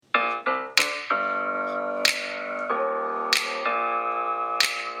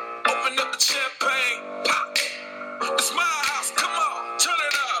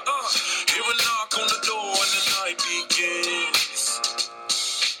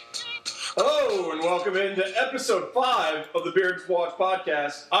and welcome into episode 5 of the Beards Watch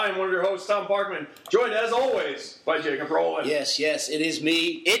podcast. I am one of your hosts, Tom Parkman, joined as always by Jacob Rowland. Yes, it is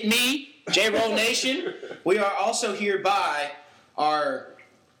me. J-Roll Nation. We are also here by our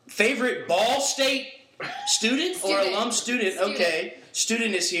favorite Ball State student or alum student. Okay,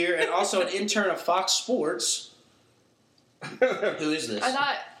 student is here, and also an intern of Fox Sports. Who is this?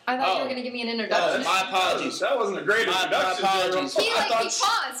 I thought you were going to give me an introduction. Oh, my apologies. That wasn't a great introduction. My apologies. He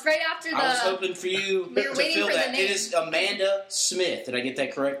paused right after the... I was hoping for you we were to waiting feel for that. the name. It is Amanda Smith. Did I get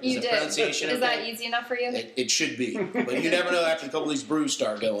that correct? You is the did. pronunciation Is okay? that easy enough for you? It should be. But you never know after a couple of these brews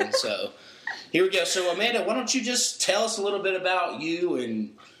start going. So here we go. So, Amanda, why don't you just tell us a little bit about you and...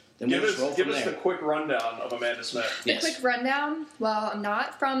 Give us the quick rundown of Amanda Smith. Yes. Quick rundown. Well, I'm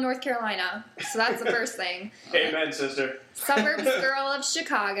not from North Carolina, so that's the first thing. Amen, sister. Suburbs girl of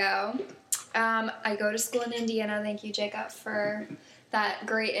Chicago. I go to school in Indiana. Thank you, Jacob, for that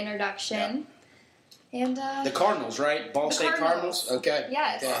great introduction. Yeah. And the Cardinals, right? Ball State Cardinals. Okay.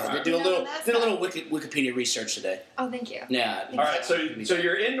 Yes. Okay. Did a little Wikipedia research today. Oh, thank you. Yeah. All right. So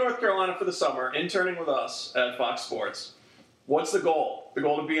you're in North Carolina for the summer, interning with us at Fox Sports. What's the goal? The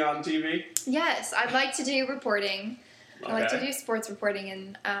goal to be on TV? Yes, I'd like to do reporting. Okay. I like to do sports reporting,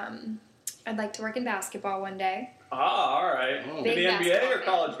 and I'd like to work in basketball one day. Ah, all right. Oh. In the Big NBA or basketball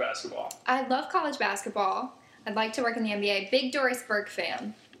college basketball? I love college basketball. I'd like to work in the NBA. Big Doris Burke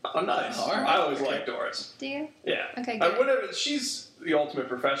fan. Oh, nice. All right. I always liked Doris. Do you? Yeah. Okay, good. Whatever. She's the ultimate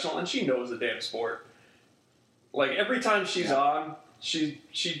professional, and she knows the damn sport. Like, every time she's on, she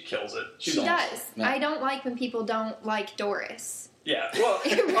kills it. She's She awesome. does. Yeah. I don't like when people don't like Doris. Yeah. Well,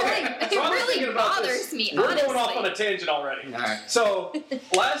 It really, okay. it So I was really thinking about bothers this. me, We're honestly. going off on a tangent already. All right. So,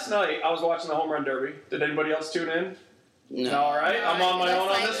 last night, I was watching the Home Run Derby. Did anybody else tune in? No. All right. No, I'm on my own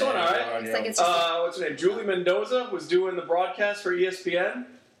on this one, all right? Looks like it's just What's her name? Julie Mendoza was doing the broadcast for ESPN.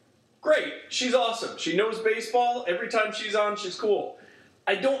 Great. She's awesome. She knows baseball. Every time she's on, she's cool.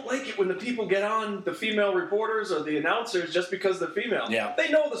 I don't like it when the people get on, the female reporters or the announcers, just because they're female. Yeah. They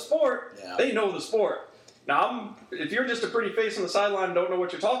know the sport. Yeah. They know the sport. Now, if you're just a pretty face on the sideline and don't know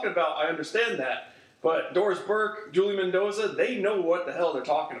what you're talking about, I understand that. But Doris Burke, Julie Mendoza, they know what the hell they're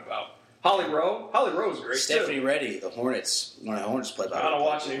talking about. Holly Rowe's great, Stephanie too. Reddy, the Hornets. One of the Hornets play by. I don't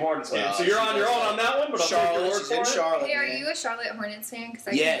watch any Hornets games. Well, So you're she on your does own on that one, but I'll take your Charlotte, word she's for in it. Charlotte. Hey, are man. you a Charlotte Hornets fan? Because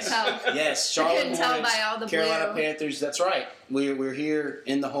I Yes, couldn't tell. yes. Charlotte couldn't tell Hornets, by all the Carolina blue. Panthers. That's right. We're here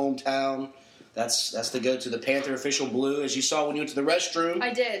in the hometown. That's the go to the Panther official blue, as you saw when you went to the restroom.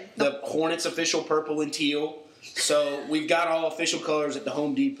 I did. The Hornets official purple and teal. So we've got all official colors at the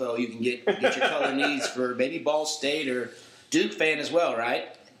Home Depot. You can get your color needs for maybe Ball State or Duke fan as well, right?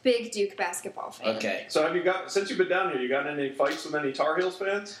 Big Duke basketball fan. Okay. So since you've been down here, you gotten any fights with any Tar Heels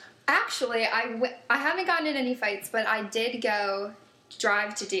fans? Actually, I haven't gotten in any fights, but I did go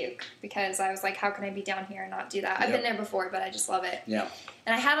drive to Duke because I was like, how can I be down here and not do that? I've been there before, but I just love it. Yeah.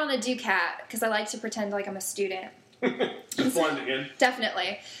 And I had on a Duke hat because I like to pretend like I'm a student. Just blending in.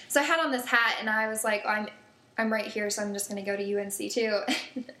 Definitely. So I had on this hat, and I was like, I'm right here, so I'm just going to go to UNC too.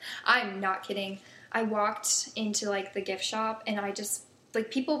 I'm not kidding. I walked into like the gift shop, and I just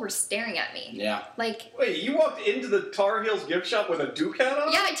people were staring at me. Yeah. Like, Wait, you walked into the Tar Heels gift shop with a Duke hat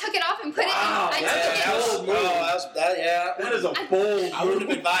on? yeah, I took it off and put Wow, it in. that is a bold I wouldn't move.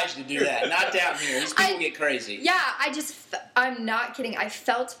 have advised you to do that. Not down here. These people get crazy. Yeah, I'm not kidding. I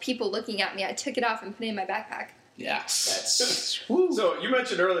felt people looking at me. I took it off and put it in my backpack. Yeah. That's. So you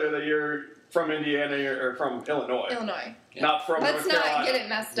mentioned earlier that you're from Indiana or from Illinois. Illinois. Not from Let's North Carolina. not get it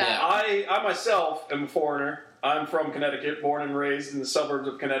messed up. Yeah. I myself am a foreigner. I'm from Connecticut, born and raised in the suburbs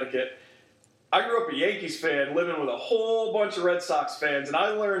of Connecticut. I grew up a Yankees fan, living with a whole bunch of Red Sox fans, and I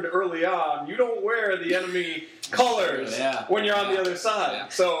learned early on you don't wear the enemy colors when you're on the other side. Yeah.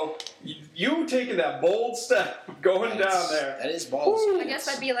 So you taking that bold step, going down there. That is balls. I guess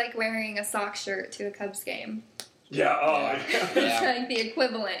that'd be like wearing a sock shirt to a Cubs game. Yeah, It's Yeah. like the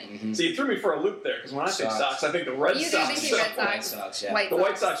equivalent. Mm-hmm. So you threw me for a loop there, because when I say Socks. Sox, I think the Red You do Sox. think Red Sox. White Sox, yeah. White The Sox.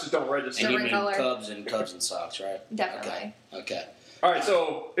 White Sox just don't register. And you Different mean color. Cubs and Socks, right? Definitely. Okay. All right,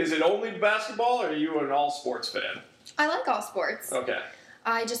 so is it only basketball, or are you an all-sports fan? I like all sports. Okay.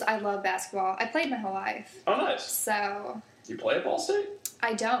 I love basketball. I played my whole life. Oh, nice. So, You play at Ball State?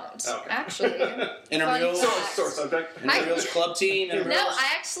 I don't, Okay. actually. Intramural, Sore subject. Intramural's club team. No, Intramural's-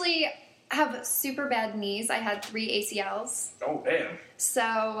 I actually have super bad knees. I had 3 ACLs. Oh, damn.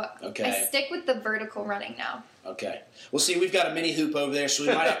 So, Okay. I stick with the vertical running now. Okay. Well, see, we've got a mini hoop over there, so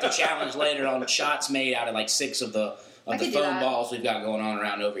we might have to challenge later on shots made out of like 6 of the I could do foam that. balls we've got going on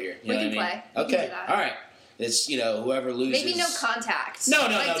around over here. You We know can what I mean? play. We can Okay. do that. All right. It's, whoever loses. Maybe no contact. No,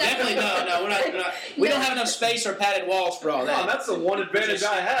 definitely no. We're not. We don't have enough space or padded walls for all that. Oh, that's the one advantage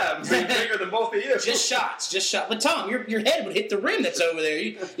I have. Being bigger than both of you. Just shots. But Tom, your head would hit the rim that's over there.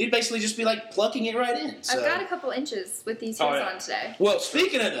 You'd basically just be like plucking it right in. So. I've got a couple inches with these heels on today. Well,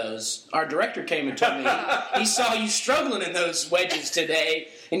 speaking of those, our director came and told me he saw you struggling in those wedges today,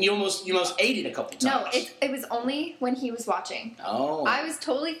 and you almost ate it a couple times. No, it was only when he was watching. Oh. I was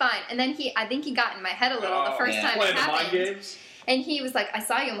totally fine, and then I think he got in my head a little the first time it happened. Mind games? And he was like, I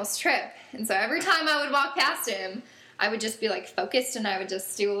saw you almost trip. And so every time I would walk past him, I would just be like focused and I would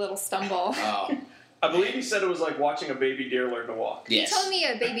just do a little stumble. Oh. I believe he said it was like watching a baby deer learn to walk. Yes. He told me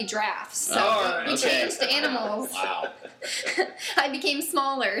a baby giraffe. So we changed to animals. Wow. I became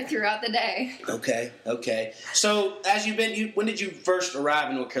smaller throughout the day. Okay. So as when did you first arrive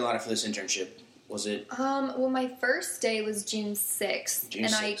in North Carolina for this internship? Was it? Well, my first day was June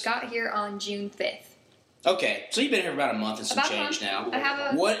 6th. I got here on June 5th. Okay, so you've been here for about a month and some change now. I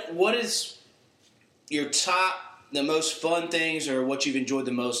have What is your the most fun things, or what you've enjoyed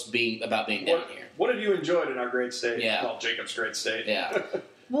the most about being down here? What have you enjoyed in our great state? Yeah. Well, Jacob's great state. Yeah.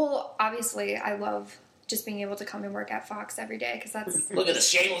 Well, obviously, I love just being able to come and work at Fox every day because that's... Look at the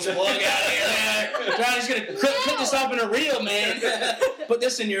shameless plug out here, man. Johnny's going to put this up in a reel, man. Put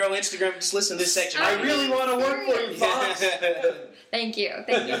this in your own Instagram. Just listen to this section. I really want to work for you, Fox. Thank you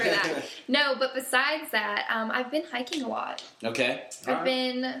for that. No, but besides that, I've been hiking a lot. Okay. I've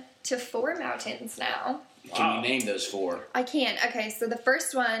been to 4 mountains now. Can you name those 4? I can. Okay, so the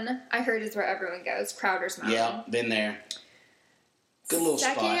first one I heard is where everyone goes, Crowder's Mountain. Yeah, been there. Good little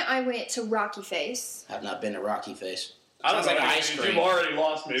spot. Second, I went to Rocky Face. I've not been to Rocky Face. Sounds like an ice cream. You've already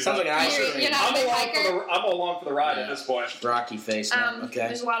lost me. Sounds like an ice cream. I'm along for the ride at this point. Rocky Face. Okay.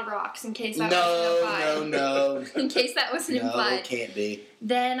 There's a lot of rocks. In case that wasn't implied. No. In case that wasn't implied. No, it can't be.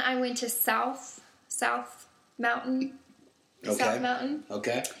 Then I went to South Mountain. Okay. South Mountain.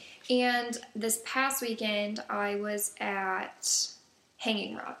 Okay. And this past weekend, I was at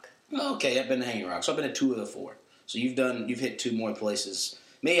Hanging Rock. Okay, I've been to Hanging Rock. So I've been to 2 of the 4. So you've hit 2 more places.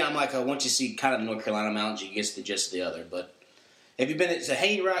 Me, I'm like, once you see kind of the North Carolina mountains, you get the gist of the other. But have you been to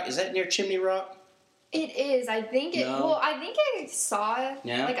Hanging Rock? Is that near Chimney Rock? It is. I think it. No. Well, I think I saw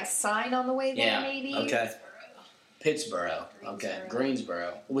like a sign on the way there. Yeah. Maybe. Okay. Pittsburgh. Okay.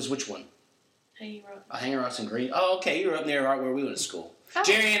 Greensboro. Which one? Hanging Rock. Hanging Rock's in Green. Oh, okay. You were up near right where we went to school. Oh.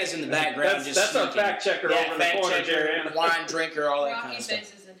 Jerry Anna's in the background. That's our fact checker over in the corner, Jerry Anna. Wine drinker, all that kind of stuff.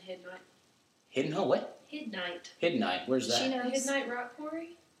 Rocky Face is in Hidnight. What? Hidnight. Where's that? She knows. Hidnight Rock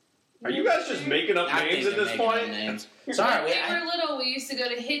Quarry. Are you guys just making up names at this point? Sorry, when we were little, we used to go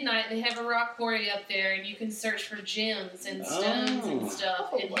to Hidnight. They have a rock quarry up there, and you can search for gems and stones and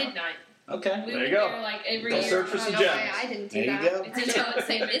stuff in Hidnight. Okay, we there you go. There, like every go year. Search for some gems. I didn't do there that. You go. Until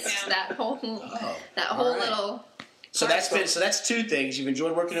they missed that whole little. So that's 2 things you've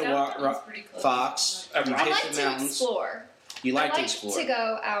enjoyed working at Fox. I like to explore. You like to explore. To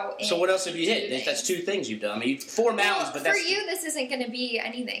go out. So what else have you hit? That's 2 things you've done. I mean, 4 mountains, but that's for you. This isn't going to be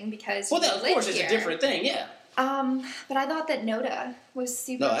anything because of course it's a different thing. Yeah. But I thought that Noda was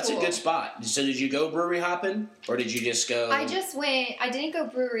super. No, that's cool. a good spot. So did you go brewery hopping, or did you just go? I just went. I didn't go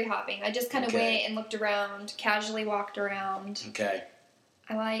brewery hopping. I just kind of went and looked around, casually walked around. Okay.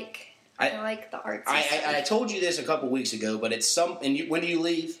 I like the arts. I told you this a couple weeks ago, but it's when do you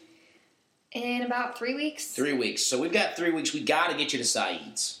leave? In about 3 weeks. 3 weeks. So we've got 3 weeks. We got to get you to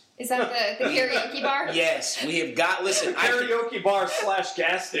Saeed's. Is that the karaoke bar? Yes, we have got. Listen, karaoke bar /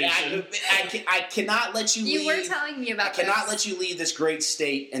 gas station. I cannot let you leave. You were telling me about. I cannot let you leave this great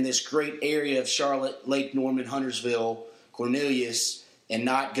state and this great area of Charlotte, Lake Norman, Huntersville, Cornelius, and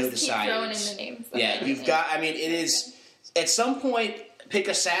not go to Saeed's. Keep throwing in the names. Yeah, you've got. I mean, it is. At some point, pick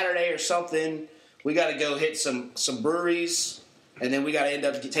a Saturday or something. We got to go hit some breweries. And then we got to end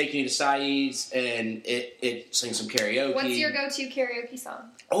up taking you to Saeed's and sing some karaoke. What's your go-to karaoke song?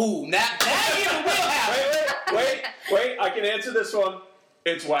 Oh, now you will have. Wait! I can answer this one.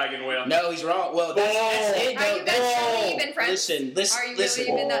 It's Wagon Wheel. No, he's wrong. Well, that's it. Are you guys really even friends? Listen. Are you really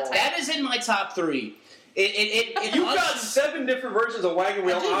even that tight? That is in my top 3. You've got 7 different versions of Wagon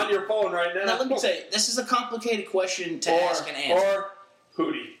Wheel on your phone right now. Now, let me tell you, this is a complicated question to ask and answer. Or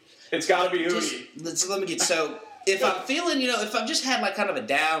Hootie. It's got to be Hootie. Let me get so. If I'm feeling, if I've just had like kind of a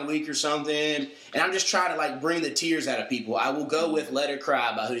down week or something, and I'm just trying to like bring the tears out of people, I will go with "Let Her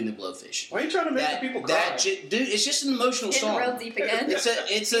Cry" by Hootie and the Blowfish. Why are you trying to make the people cry? Dude, it's just an emotional song. Real deep again.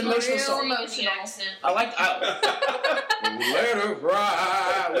 It's an emotional song. Emotional. I like. Let her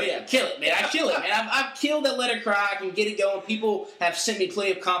cry. Well, yeah, kill it, man. I've killed that "Let Her Cry." I can get it going. People have sent me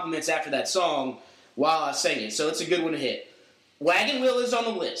plenty of compliments after that song while I sing it, so it's a good one to hit. Wagon Wheel is on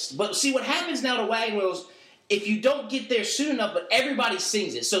the list, but see what happens now to Wagon Wheels. if you don't get there soon enough, but everybody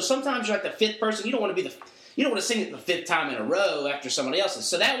sings it. So sometimes you're like the fifth person. You don't want to sing it the fifth time in a row after somebody else's.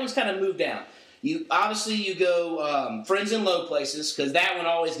 So that one's kind of moved down. You go Friends in Low Places, because that one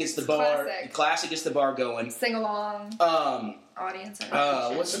always gets the bar. Classic gets the bar going. Sing along. Audience.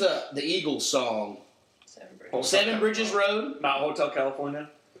 What's the Eagles song? Seven Bridges Road. Not Hotel California.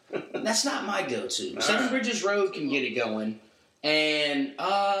 That's not my go-to. Seven Bridges Road can get it going, and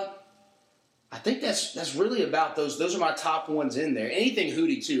I think that's really about those. Those are my top ones in there. Anything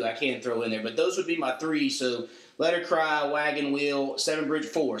Hootie too, I can throw in there, but those would be my three. So Let Her Cry, Wagon Wheel, Seven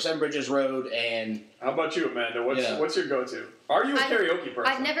Bridges Road, and how about you, Amanda? What's your go-to? Are you a karaoke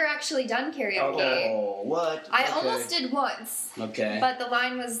person? I've never actually done karaoke. Okay. Oh, what? I almost did once. Okay. But the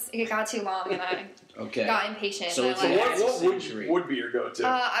line it got too long, and I got impatient. So what would be your go-to?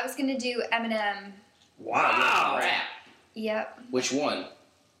 I was gonna do Eminem. Wow. Rap. Yep. Which one?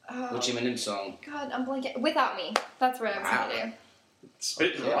 Which Eminem song? God, I'm blanking. Without Me. That's what I was gonna do.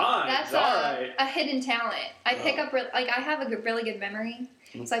 Spitting rhymes. That's Alright. a hidden talent. I pick up I have a really good memory,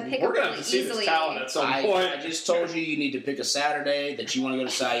 so I pick up We're gonna really have to see easily. this talent at some point. I just told you need to pick a Saturday that you want to go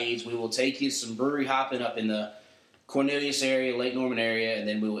to Saeed's. We will take you some brewery hopping up in the Cornelius area, Lake Norman area, and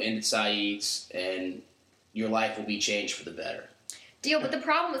then we will end at Saeed's, and your life will be changed for the better. Deal, but the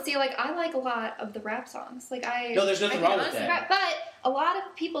problem is, I like a lot of the rap songs. No, there's nothing wrong with that. Rap, but a lot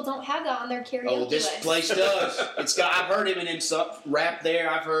of people don't have that on their karaoke Oh, this list. place does. I've heard Eminem rap there.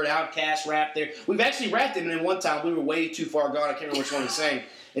 I've heard Outkast rap there. We've actually rapped Eminem one time. We were way too far gone. I can't remember which one he sang.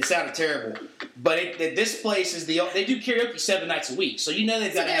 It sounded terrible. But this place they do karaoke 7 nights a week, so they've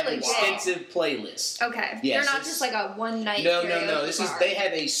got to have an extensive playlist. Okay, yes, they're not just like a one night. No. Bar. They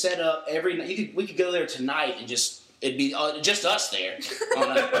have a setup every night. We could go there tonight and it'd be just us there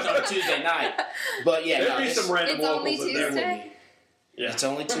on a Tuesday night. But yeah, there'd be some random locals in there. Yeah, it's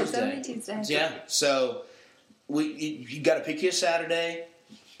only Tuesday. It's only Tuesday. Yeah, so you got to pick you a Saturday.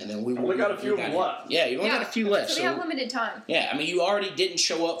 And then we only got a few of them left. Yeah, you only got a few left. So we have limited time. Yeah, I mean, you already didn't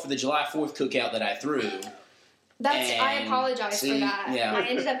show up for the July 4th cookout that I threw. I apologize for that. Yeah. I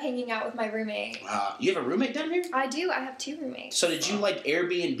ended up hanging out with my roommate. You have a roommate down here? I do. I have 2 roommates. So did you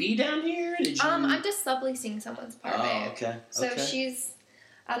Airbnb down here? I'm just subleasing someone's apartment. Oh, okay. So she's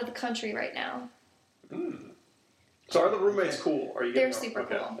out of the country right now. So are the roommates cool? They're super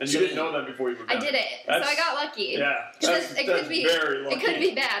cool. And you didn't know them before you moved I down? so I got lucky. Yeah. It could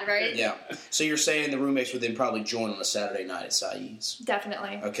be bad, right? Yeah. So you're saying the roommates would then probably join on a Saturday night at Saeed's?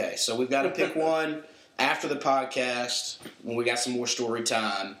 Definitely. Okay, so we've got to pick one after the podcast when we got some more story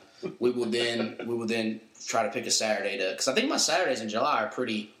time. We will then try to pick a Saturday because I think my Saturdays in July are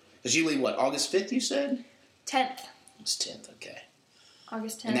pretty. Because you leave August 5th? You said 10th. It's 10th. Okay.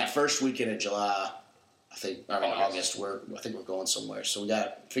 August 10th. And that first weekend of July. August. I think we're going somewhere. So we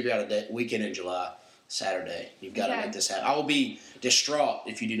got to figure out a weekend in July, Saturday. You've got to make this happen. I will be distraught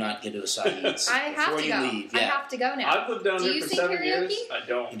if you do not get to a Saeed's before you leave. Yeah. I have to go now. I've lived down here for 7 years. I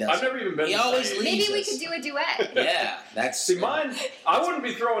don't. I've never even been to Saeed's. Maybe we could do a duet. Yeah, that's... See, mine, I wouldn't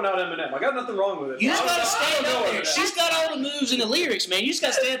be throwing out Eminem. I got nothing wrong with it. You just got to stand up there. She's got all the moves and the lyrics, man. You just got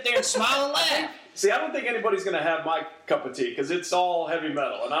to stand up there and smile and laugh. See, I don't think anybody's going to have my cup of tea because it's all heavy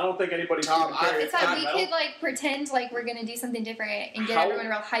metal, and I don't think anybody's It's like we could pretend like we're going to do something different and get everyone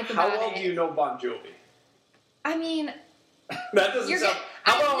real hype about it. How well do you know Bon Jovi? I mean, that doesn't sound.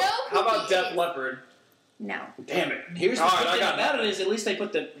 How about Def Leppard? No. Damn it. Here's the good thing about it is at least they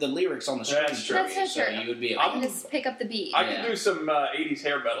put the lyrics on the screen. That's true. That's so true. You would be I can just pick up the beat. I can do some 80s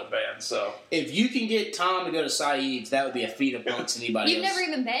hair metal bands, so. If you can get Tom to go to Saeed's, that would be a feat amongst anybody You've else.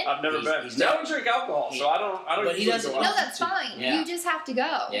 never even been? I've never been. I don't drink alcohol, so I don't But he doesn't. No, that's fine. Yeah. You just have to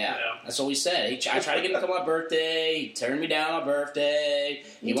go. Yeah. That's what we said. I tried to get him to come on my birthday. He turned me down on my birthday.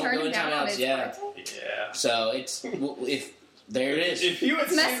 He won't go anytime else. Yeah. So it's there it is. If you had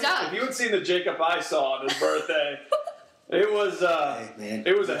seen the Jacob I saw on his birthday, it was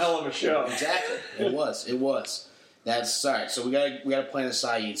a hell of a show. Exactly. It was. That's all right. So we gotta plan a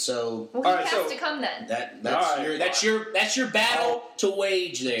Saeed's. So he has to come then. That's your battle to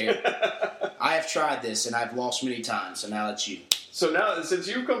wage there. I have tried this and I've lost many times. So now it's you. So now, since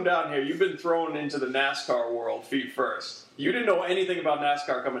you've come down here, you've been thrown into the NASCAR world feet first. You didn't know anything about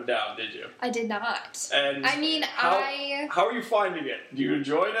NASCAR coming down, did you? I did not. And I mean, how are you finding it? Do you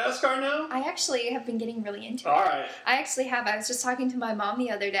enjoy NASCAR now? I actually have been getting really into it. All right. I actually have. I was just talking to my mom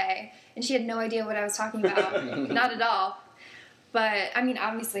the other day, and she had no idea what I was talking about. Not at all. But, I mean,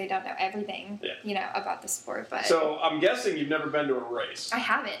 obviously I don't know everything, about the sport. But so, I'm guessing you've never been to a race. I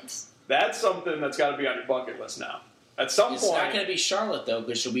haven't. That's something that's got to be on your bucket list now. At some point... It's not going to be Charlotte, though,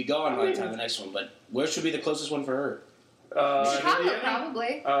 because she'll be gone by the time the next one. But where should be the closest one for her? Chicago,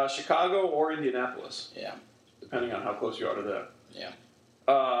 probably. Chicago or Indianapolis. Yeah. depending on how close you are to them. Yeah.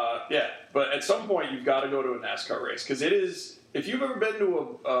 Yeah, but at some point you've got to go to a NASCAR race because it is. If you've ever been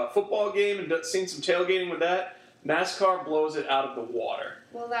to a football game and seen some tailgating with that, NASCAR blows it out of the water.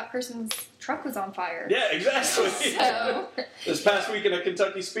 Well, that person's truck was on fire. Yeah, exactly. So. This past weekend at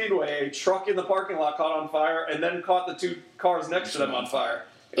Kentucky Speedway, a truck in the parking lot caught on fire and then caught the two cars next to them on fire.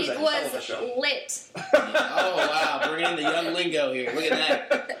 It was a hell of a show. Lit. Oh, wow. Bringing in the young lingo here. Look at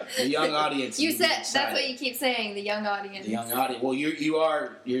that. The young audience. You said, that's what you keep saying, the young audience. The young audience. Well,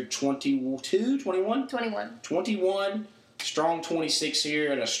 you're 22, 21? 21. 21. Strong 26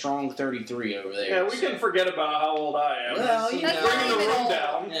 here and a strong 33 over there. Yeah, we can forget about how old I am. Well, you know. Bringing the room old.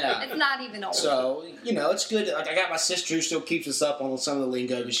 down. Yeah. It's not even old. So, it's good. Like, I got my sister who still keeps us up on some of the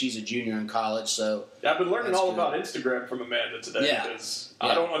lingo because she's a junior in college, so. Yeah, I've been learning That's all good. about Instagram from Amanda today because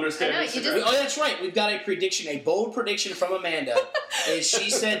I don't understand I know, Instagram. Oh, that's right. We've got a bold prediction from Amanda. Is she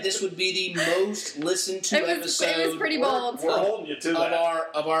said this would be the most listened to episode. It was pretty bold. We're holding you to that.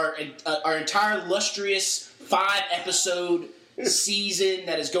 Of our entire illustrious 5-episode season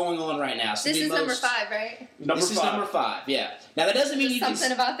that is going on right now. So this is number 5, right? This is number 5. Yeah. Now that doesn't mean There's you can.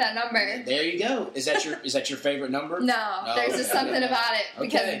 something about that number. There you go. Is that your favorite number? No, there's just something about it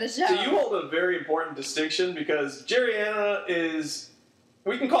because of the show. So you hold a very important distinction because Jerriana is.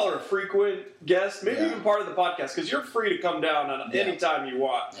 We can call her a frequent guest, maybe even part of the podcast, because you're free to come down on any time you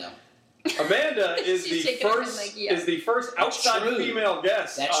want. Yeah. Amanda is She's the shaking her head first like, yeah. is the first outside female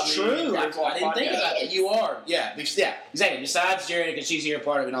guest. That's on the true. I Great Walk didn't think podcast. about that. You are. Yeah, exactly. Besides Jerry, because she's here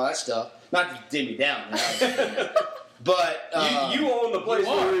part of it and all that stuff. Not to dim me down. But you own the place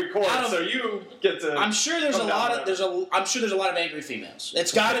where we record, Out of- so you get to. I'm sure there's come a down lot of there. I'm sure there's a lot of angry females.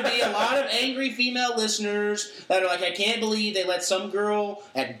 It's got to be a lot of angry female listeners that are like, I can't believe they let some girl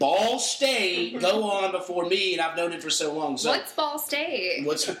at Ball State go on before me, and I've known him for so long. So What's Ball State?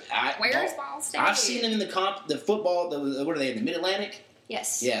 Where's Ball State? I've seen them in the football. What are they in the Mid Atlantic?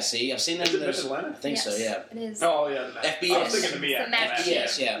 Yes. Yeah. See, I've seen them. Is it in Mid-Atlantic? I think so. Yeah. It is. Oh yeah, the FBS. I was thinking of It's the Mac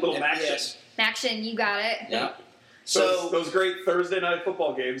FBS. Yeah. Little FBS. Action, you got it. Yeah. So those great Thursday night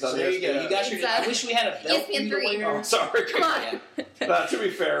football games. So there you go. You got your. I wish we had a belt for you to ESPN3. wear. Oh, sorry. Come on. Yeah. To be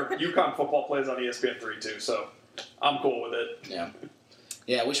fair, UConn football plays on ESPN3 too, so I'm cool with it. Yeah.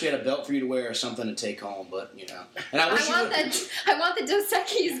 Yeah, I wish we had a belt for you to wear or something to take home, but And I wish I want the Dos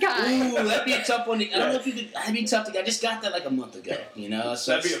Equis guy. Ooh, that'd be a tough one. I don't know if you could. That'd be tough to. I just got that like a month ago.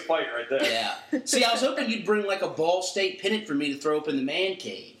 So That'd be a fight right there. Yeah. See, I was hoping you'd bring like a Ball State pennant for me to throw up in the man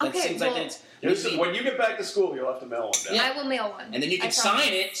cave. That Okay, seems well, like it's. When you get back to school, you'll have to mail one down. Yeah. I will mail one. And then you can I sign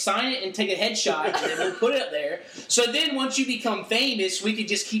promise. it, and take a headshot, and then we'll put it up there. So then, once you become famous, we could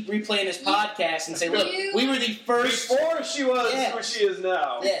just keep replaying this podcast and say, "Look, we were the first." Before she was who she is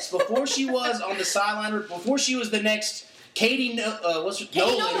now. Yes, before she was on the sideline, before she was the next Katie. Katie Nolan?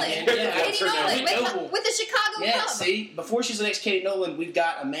 Nolan. Again. Yeah, Katie Nolan Noble. with the Chicago Yeah, Cubs. see, before she's the next Katie Nolan, we've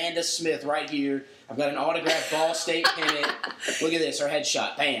got Amanda Smith right here. I've got an autographed Ball State pennant. Look at this, her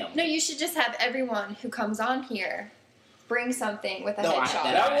headshot. Bam. No, you should just have everyone who comes on here bring something with a headshot.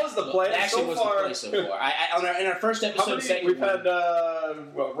 That was the plan That actually so was far. the play so far. In our first episode, How many, second we've one, had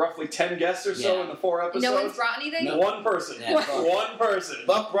roughly 10 guests or so in the 4 episodes. No one's brought anything? No. One person. Yeah, One person.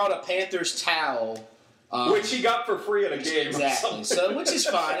 Buck brought a Panthers towel. Which he got for free at a game. Exactly. So, which is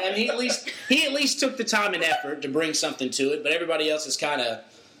fine. I mean, he at least took the time and effort to bring something to it. But everybody else has kind of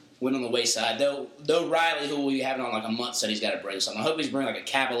went on the wayside. Though Riley, who we haven't on like a month, said he's got to bring something. I hope he's bringing like a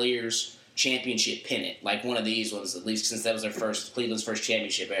Cavaliers championship pennant, like one of these ones at least, since that was Cleveland's first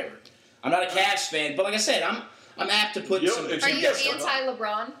championship ever. I'm not a Cavs fan, but like I said, I'm apt to put some. Are you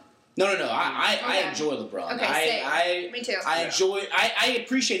anti-LeBron? No. I enjoy LeBron. Okay, same. Me too. I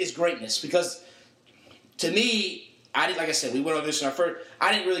appreciate his greatness because, to me, like I said, we went over this in our first.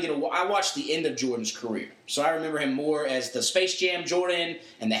 I didn't really I watched the end of Jordan's career, so I remember him more as the Space Jam Jordan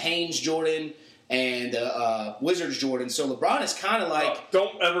and the Haynes Jordan and the Wizards Jordan. So LeBron is kind of like.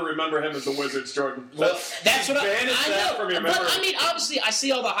 Don't ever remember him as the Wizards Jordan. Well, that's what I know. From your memory. But I mean, obviously, I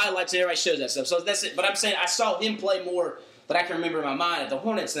see all the highlights and everybody shows that stuff. So that's it. But I'm saying I saw him play more that I can remember in my mind at the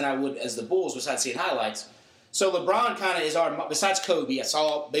Hornets than I would as the Bulls, besides seeing highlights. So LeBron kind of is our. Besides Kobe, I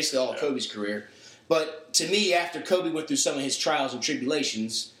saw basically all of Kobe's career. But to me, after Kobe went through some of his trials and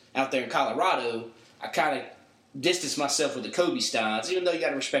tribulations out there in Colorado, I kind of distanced myself with the Kobe styles, even though you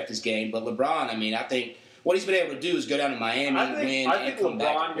got to respect his game. But LeBron, I mean, I think what he's been able to do is go down to Miami, win, and come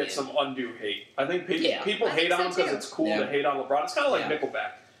back. I think LeBron gets some undue hate. I think people hate on him because it's cool to hate on LeBron. It's kind of like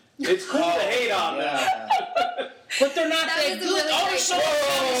Nickelback. It's cool to hate on them. But they're not that good. Really all their songs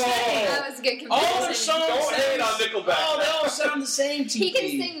sound the same. That was a good comparison. All their songs Don't hate on Nickelback. Oh, they all sound the same to He can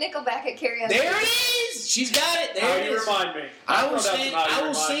sing Nickelback at karaoke. There it is. She's got it. There it is. Remind me. I will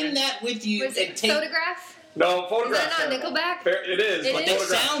sing that with you. Was it Photograph? No, Is Photograph. that not Nickelback? It is. It but is? It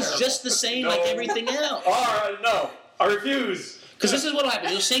Photograph sounds terrible. just the same like everything else. All right, no. I refuse. Because this is what'll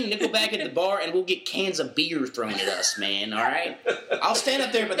happen. You'll sing Nickelback at the bar, and we'll get cans of beer thrown at us, man. All right? I'll stand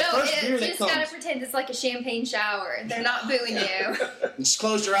up there, but the first beer you that just gotta comes, pretend it's like a champagne shower. They're not booing you. just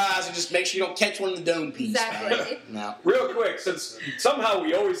close your eyes and just make sure you don't catch one of the dome piece. Exactly. No. Real quick, since somehow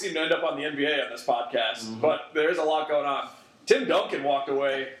we always seem to end up on the NBA on this podcast, but there's a lot going on. Tim Duncan walked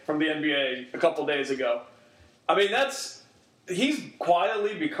away from the NBA a couple days ago. I mean, he's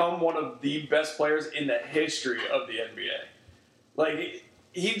quietly become one of the best players in the history of the NBA. Like,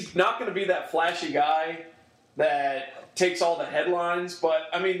 he's not going to be that flashy guy that takes all the headlines, but,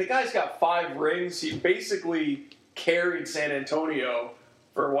 I mean, the guy's got 5 rings. He basically carried San Antonio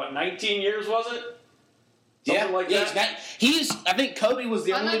for, 19 years, was it? Something like that? I think Kobe was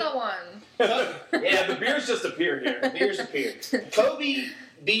the only... Another one. Yeah, the beers just appeared here. Beers appeared. Kobe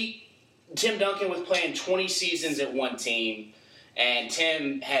beat Tim Duncan with playing 20 seasons at one team, and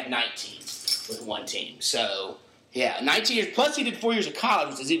Tim had 19 with one team. So, yeah, 19 years. Plus, he did 4 years of college,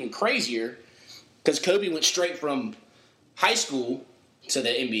 which is even crazier, because Kobe went straight from high school to the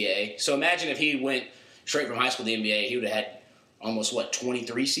NBA. So imagine if he went straight from high school to the NBA, he would have had almost,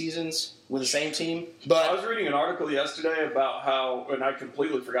 23 seasons with the same team? But I was reading an article yesterday about how, and I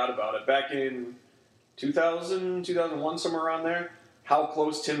completely forgot about it, back in 2000, 2001, somewhere around there, how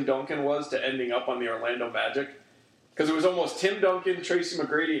close Tim Duncan was to ending up on the Orlando Magic. Because it was almost Tim Duncan, Tracy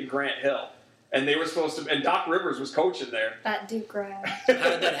McGrady, and Grant Hill. And they were supposed to, and Doc Rivers was coaching there. That Duke grad. how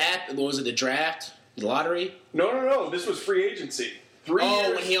did that happen? Was it the draft? The lottery? No. This was free agency. 3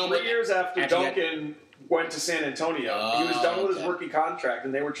 years after Duncan went to San Antonio. He was done with his rookie contract,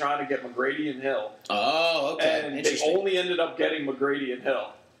 and they were trying to get McGrady and Hill. Oh, okay. And they only ended up getting McGrady and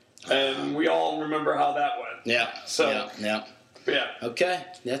Hill. And we all remember how that went. Yeah. So, yeah. Okay,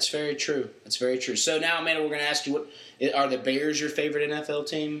 that's very true. That's very true. So now, Amanda, we're going to ask you, are the Bears your favorite NFL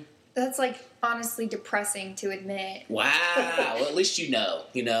team? That's honestly depressing to admit. Wow. Well, at least you know.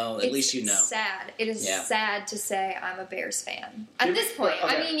 At least you know. It's sad. It is sad to say I'm a Bears fan. At Give this me- point,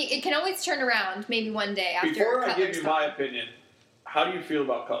 okay. I mean, it can always turn around maybe one day after Before I give Cutler's you gone. my opinion, how do you feel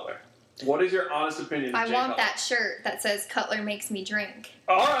about Cutler? What is your honest opinion of I Jay want Cutler? that shirt that says Cutler makes me drink.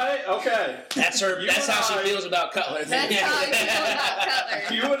 All right, okay. That's her. You That's and how she I- feels about Cutler. That's how I feel about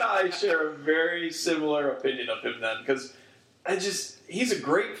Cutler. You and I share a very similar opinion of him then, because he's a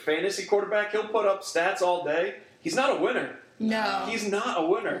great fantasy quarterback. He'll put up stats all day. He's not a winner. No. He's not a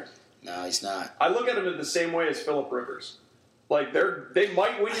winner. No, he's not. I look at him in the same way as Phillip Rivers. Like, they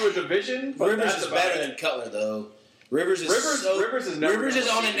might win you a division, but Rivers that's is about better it. than Cutler, though. Rivers is never Rivers is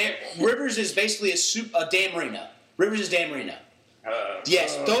gonna on an. Rivers is basically a Dan Marino. Rivers is Dan Marino.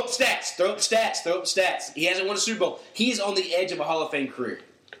 Yes, throw up stats. He hasn't won a Super Bowl. He is on the edge of a Hall of Fame career.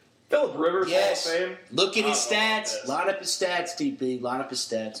 Phillip Rivers, Yes. Hall of Fame. Look at his I don't know about stats. this. Line up his stats, TP. Line up his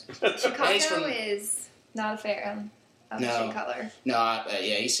stats. Chicago is not a fan of Jay Cutler. No,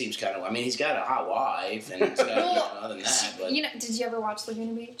 he seems kind of. I mean, he's got a hot wife, and he's got other than that. But Did you ever watch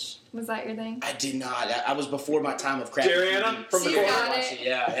Laguna Beach? Was that your thing? I did not. I was before my time of craft. Jariana from the She's corner. got it.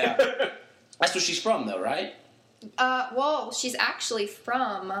 Yeah. That's where she's from, though, right? Well, she's actually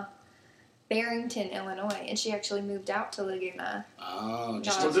from Barrington, Illinois, and she actually moved out to Laguna. Oh,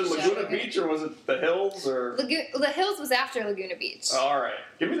 Was it Laguna Beach or was it the Hills or? The Hills was after Laguna Beach. All right,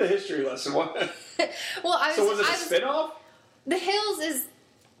 give me the history lesson. What? Well, So was it a spin-off? The Hills is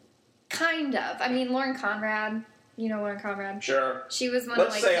kind of. I mean, Lauren Conrad. You know Lauren Conrad? Sure. She was one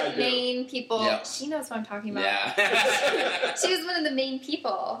Let's of say I the do. main people. Yeah. She knows what I'm talking about. Yeah. She was one of the main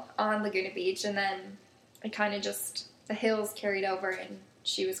people on Laguna Beach, and then it kind of just the Hills carried over, and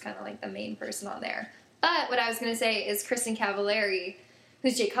she was kind of like the main person on there. But what I was going to say is Kristen Cavallari,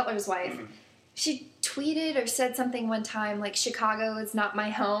 who's Jay Cutler's wife, she tweeted or said something one time like, "Chicago is not my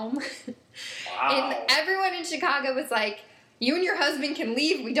home." Wow. And everyone in Chicago was like, "You and your husband can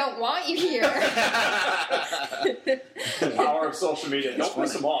leave. We don't want you here." The power of social media. Don't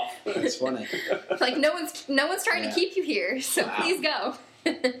piss them off. It's funny. Like no one's trying to keep you here, so Wow. please go.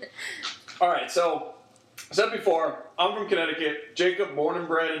 All right, so I said before, I'm from Connecticut. Jacob, born and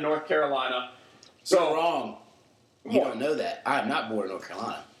bred in North Carolina. So So wrong. You don't know that. I am not born in North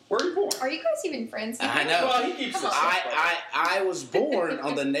Carolina. where are you born? Are you guys even friends? I know. Well, he keeps Come this. on. I was born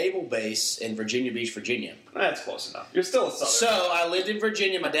on the naval base in Virginia Beach, Virginia. That's close enough. You're still a Southern. So I lived in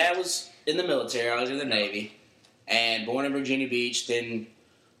Virginia. My dad was in the military. I was in the Navy. And born in Virginia Beach. Then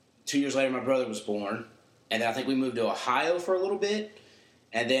 2 years later, my brother was born. And then I think we moved to Ohio for a little bit.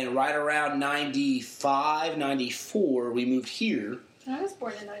 And then right around 95, 94, we moved here. I was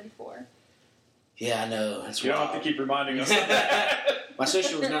born in '94. Yeah, I know. That's You don't have to keep reminding us of that. My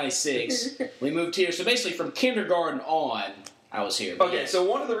sister was 96. We moved here. So basically from kindergarten on, I was here. Okay, so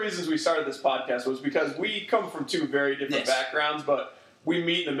one of the reasons we started this podcast was because we come from two very different backgrounds, but we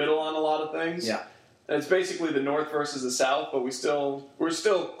meet in the middle on a lot of things. Yeah. And it's basically the North versus the South, but we're still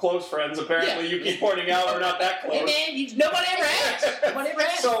close friends. Apparently, you keep pointing out we're not that close. Hey man, nobody ever asked. Nobody ever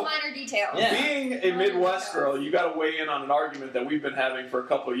asked. So, minor detail. being a Midwest girl, you got to weigh in on an argument that we've been having for a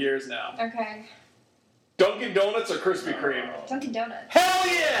couple of years now. Okay. Dunkin' Donuts or Krispy Kreme? Dunkin' Donuts. Hell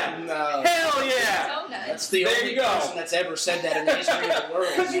yeah! No. Hell yeah! Donuts. That's the There only you go. person that's ever said that in the history of the world.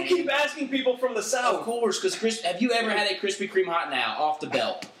 Because you keep asking people from the South. Of course, because have you ever had a Krispy Kreme hot now, off the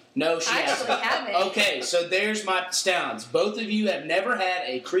belt? No, she I hasn't. actually haven't. Okay, so there's my stance. Both of you have never had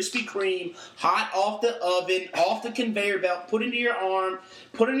a Krispy Kreme hot off the oven, off the conveyor belt, put into your arm,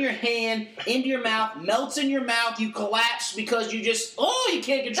 put in your hand, into your mouth, melts in your mouth, you collapse because you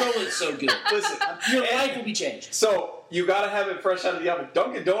can't control it so good. Listen, Your life will be changed. so you got to have it fresh out of the oven.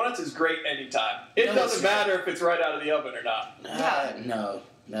 Dunkin' Donuts is great anytime. It No, doesn't it's matter if it's right out of the oven or not. No.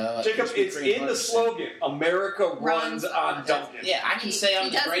 Jacob, Krispy it's Kreme in the 100%. slogan, America runs on Dunkin'. Yeah, I can say I'm He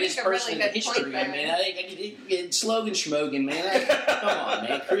the does greatest make a really person in good history. point I there. mean, I get slogan schmogan, man. Come on,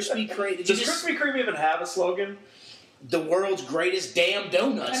 man. Krispy Kreme. Does Krispy Kreme even have a slogan? The world's greatest damn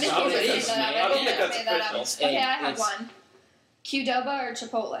donuts. I Is think what you it made is, that man. up. I don't think Yeah, that's made that up. official. Okay, I have It's- one. Qdoba or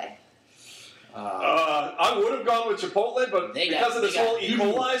Chipotle? I would have gone with Chipotle, but They because got- of this they got whole E. doo-doo.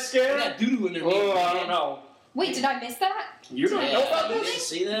 coli They scare, got doo-doo in their meat, I man. don't know. Wait, did I miss that? You don't Yeah, know about you this? didn't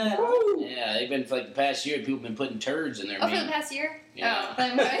see that? Woo. Yeah, they've been, for like the past year, people have been putting turds in their Oh, meat. for the past year? Yeah. Oh,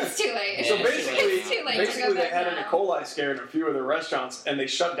 then it's too late. So Yeah, basically, it's too late to basically go they back had an now. E. coli scare in a few of their restaurants, and they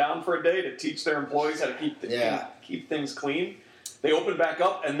shut down for a day to teach their employees how to keep things clean. They opened back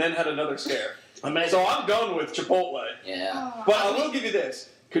up and then had another scare. So I'm done with Chipotle. Yeah. Oh, But I will give you this.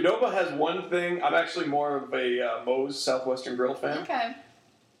 Qdoba has one thing. I'm actually more of a Moe's Southwestern Grill fan. Okay.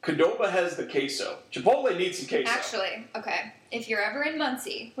 Qdoba has the queso. Chipotle needs some queso. Actually, okay. If you're ever in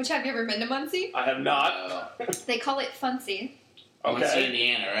Muncie, which have you ever been to Muncie? I have not. They call it Funcie. Muncie, Okay.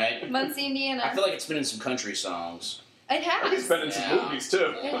 Indiana, right? Muncie, Indiana. I feel like it's been in some country songs. It I think has. it's been in some movies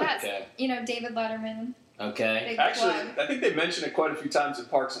too. It has. Okay. You know, David Letterman. Okay. Big Actually, plug. I think they mention it quite a few times in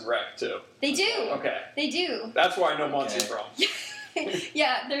Parks and Rec too. They do. Okay. They do. That's where I know Muncie Okay. from.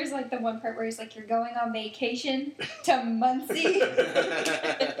 Yeah, there's like the one part where he's like, you're going on vacation to Muncie.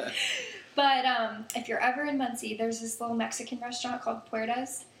 But if you're ever in Muncie, there's this little Mexican restaurant called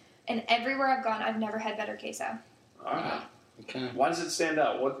Puertas. And everywhere I've gone, I've never had better queso. All right. Okay. Why does it stand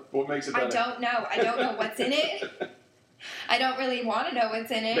out? What makes it better? I don't know. I don't know what's in it. I don't really want to know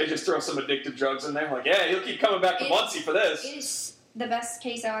what's in They it. just throw some addictive drugs in there. Like, yeah, you'll keep coming back to Muncie for this. It is the best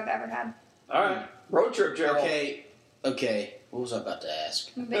queso I've ever had. All right. Road trip, Gerald. Okay. What was I about to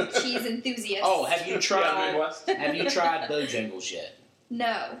ask? I'm a big cheese enthusiast. Oh, have you Yeah, tried? Midwest. Have you tried Bojangles yet?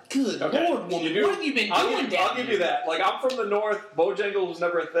 No. Good Okay. Lord, woman! You do- What have you been I'll doing give, down I'll give here? you that. Like, I'm from the north. Bojangles was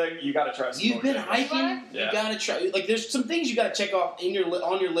never a thing. You got to try some You've been Bojangles. hiking. Yeah. You gotta try. Like, there's some things you gotta check off in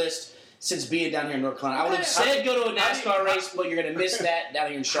on your list since being down here in North Carolina. I would have said go to a NASCAR race, but you're gonna miss that down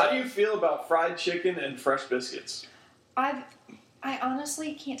here in How Charlotte. do you feel about fried chicken and fresh biscuits? I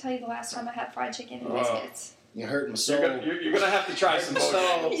honestly can't tell you the last time I had fried chicken and biscuits. You're hurting my You're soul. gonna have to try some So-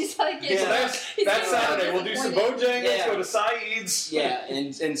 Bojangles. He's like, Yeah. So he's that's so Saturday. We'll do some disappointed. Bojangles. Yeah. Go to Saeed's. Yeah,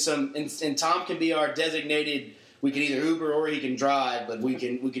 and Tom can be our designated. We can either Uber or he can drive, but we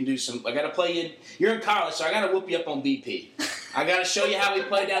can do some. I gotta play you. You're in college, so I gotta whoop you up on BP. I gotta show you how we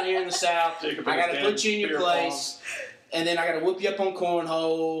play down here in the South. Jacob I and gotta his put you in your beer place, and then I gotta whoop you up on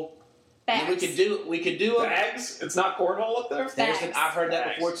cornhole. And we Bags. could do a. Bags? It's not cornhole up there? Bags. I've heard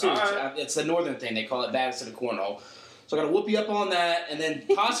that before too. Alright. It's the northern thing. They call it bags instead of cornhole. So I got to whoop you up on that, and then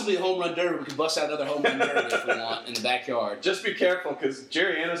possibly a home run derby. We can bust out another home run derby if we want in the backyard. Just be careful, because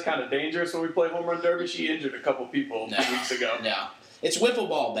Jerry Anna's kind of dangerous when we play home run derby. She injured a couple people No. 2 weeks ago. No, it's wiffle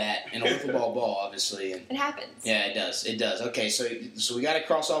ball bat and a wiffle ball, obviously. And It happens. yeah, it does. It does. Okay, so we got to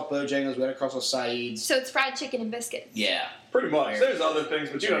cross off Bojangles. We got to cross off Saeed's. So it's fried chicken and biscuits. Yeah. Pretty much. There's other things,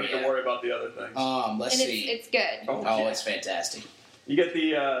 but you don't need to Yeah. worry about the other things. Let's And see. it's good. Oh, Oh, yeah. it's fantastic. You get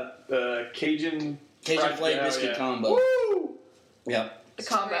the Cajun fried- flavored yeah, biscuit yeah. combo. Woo! Yep. The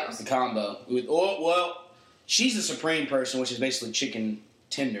combo. The combo. Well, she's the supreme person, which is basically chicken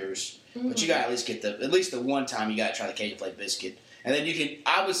tenders. But you gotta at least the one time you gotta try the Cajun flavored biscuit, and then you can.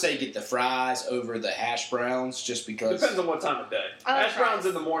 I would say get the fries over the hash browns, just because. Depends on what time of day. I like Hash browns fries.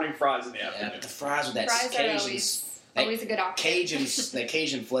 in the morning, fries in the Yeah, afternoon. but the fries with that Fries are Cajun, always a good option. that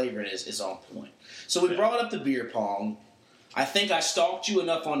Cajun flavor is on point. So we Yeah. brought up the beer pong. I think I stalked you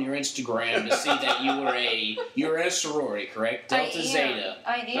enough on your Instagram to see that you were in a sorority, correct? Delta I am. Zeta.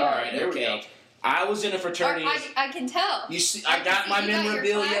 I am. All right, There we okay. go. I was in a fraternity. I can tell. You see, I got my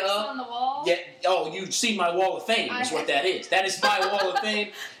memorabilia got your up. on the wall. Yeah. Oh, you see my wall of fame is what that is. That is my wall of fame.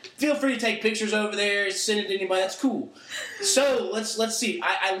 Feel free to take pictures over there. Send it to anybody. That's cool. So let's see.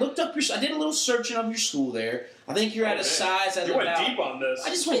 I looked up your. I did a little searching of your school there. I think you're at a size as you went about. deep on this. I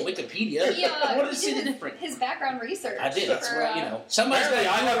just went Wikipedia. I wanted to see the difference. His background research. I did. That's right. Somebody's got I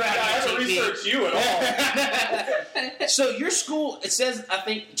haven't researched you at all. So your school, it says, I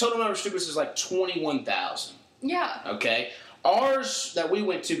think total number of students is like 21,000. Yeah. Okay. Ours that we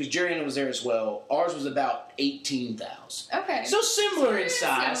went to, because Jerry Anna was there as well, ours was about 18,000. Okay. So similar in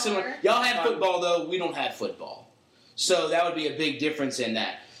size. Similar. Y'all had football though. We don't have football. So that would be a big difference in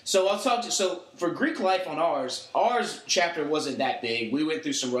that. So I'll talk to. So for Greek life on ours chapter wasn't that big. We went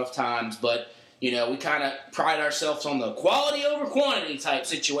through some rough times, but we kind of pride ourselves on the quality over quantity type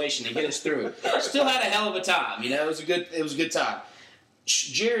situation to get us through. Still had a hell of a time. It was a good time.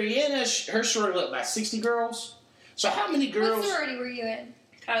 Jerriana, her sorority was about 60 girls. So how many girls? What sorority were you in?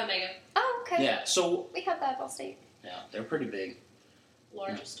 Chi Omega. Oh, okay. Yeah. So we have that at Ball State. yeah, they're pretty big.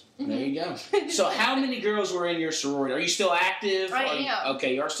 Largest. Yeah. There you go. So how many girls were in your sorority? Are you still active? I am.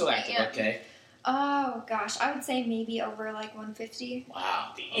 Okay, you are still active. Okay. Oh gosh, I would say maybe over like 150.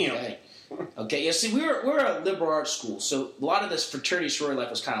 Wow. Damn. Okay. Okay. Yeah. See, we're a liberal arts school, so a lot of this fraternity sorority life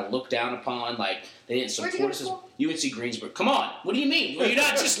was kind of looked down upon. Like they didn't Where'd support you us. go UNC Greensboro. Come on. What do you mean? Were you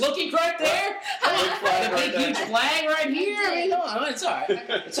not just looking right there? The big huge flag right here. I mean, no, it's all right.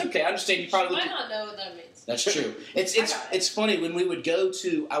 It's okay. I understand. You probably Might not know what that means. That's true. It's funny when I would go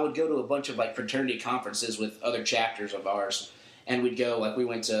to a bunch of like fraternity conferences with other chapters of ours, and we'd go like we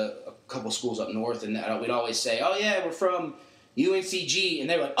went to a couple schools up north, and we'd always say, "Oh yeah, we're from UNCG," and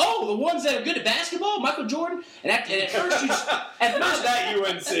they were like, "Oh, the ones that are good at basketball, Michael Jordan." And at first,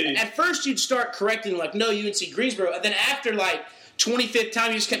 at first you'd start correcting like, "No, UNC Greensboro," and then after like 25th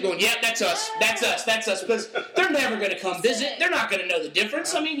time, you just kept going, "Yep, that's us, that's us, that's us," because they're never going to come visit. They're not going to know the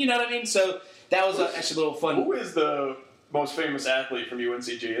difference. I mean, you know what I mean? So that was actually a little fun. Who is the most famous athlete from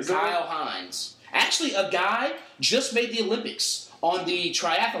UNCG? Is it Kyle Hines. Actually, a guy just made the Olympics on the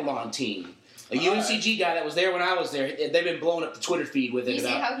triathlon team. A UNCG guy that was there when I was there. They've been blowing up the Twitter feed with it. You see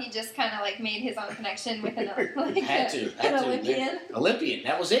how he just kind of like made his own connection with an Olympian? Olympian.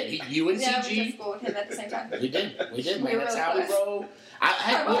 That was it. UNCG. Yeah, we went to school with him at the same time. We did, man. We That's really how we close. roll.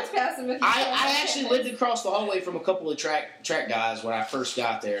 I walked past him. I actually lived across the hallway from a couple of track guys when I first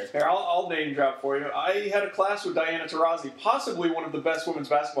got there. Here, I'll name drop for you. I had a class with Diana Taurasi, possibly one of the best women's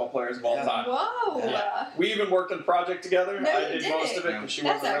basketball players of all time. Whoa! Yeah. We even worked on a project together. No, I you did most of it because she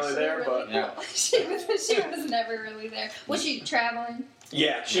wasn't really there. Really but cool. She was never really there. Was she traveling?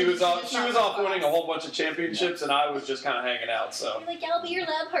 yeah, she was off winning a whole bunch of championships, and I was just kind of hanging out. So You're like, I'll be your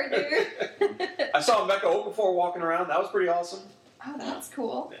lab partner. I saw Mecca Okafor walking around. That was pretty awesome. Oh, that's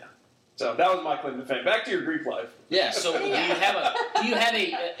cool. Yeah. So that was my claim to fame. Back to your Greek life. Yeah. So do you have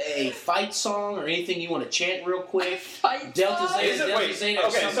a fight song or anything you want to chant real quick? Fight Delta song? Zeta, Delta Zeta,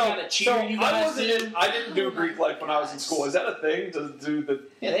 or some kind of cheer you guys do? I didn't do Greek life when I was in school. Is that a thing? To do the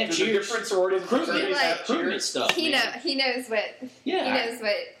Yeah, they have do the cheers. different sororities and Recruitment, fraternities have recruitment cheers? stuff. He man. he knows what Yeah. he knows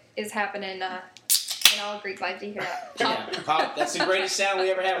what is happening in all Greek life. Do you hear that? Yeah, pop. That's the greatest sound we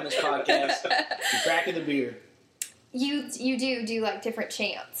ever have on this podcast. The crack of the beer. You do like different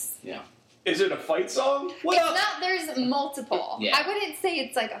chants. Yeah. Is it a fight song? It's not. There's multiple. Yeah. I wouldn't say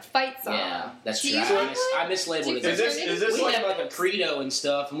it's like a fight song. Yeah, that's Do true. you I have one? mislabeled it. Do you- Is this We like have like a credo and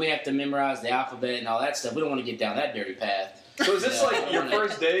stuff, and we have to memorize the alphabet and all that stuff. We don't want to get down that dirty path. so? Is this Yeah. like your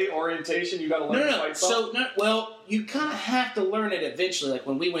first day orientation? You got to learn the No. fight song. Well, you kind of have to learn it eventually. Like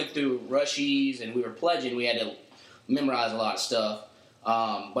when we went through rushies and we were pledging, we had to memorize a lot of stuff.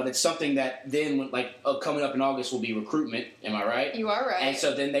 But it's something that then, coming up in August will be recruitment. Am I right? You are right. And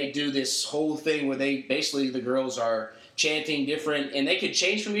so then they do this whole thing where the girls are chanting different, and they could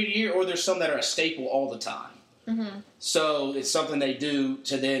change from year to year, or there's some that are a staple all the time. Mm-hmm. So it's something they do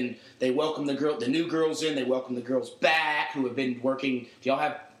to then they welcome the new girls in, they welcome the girls back who have been working. Do y'all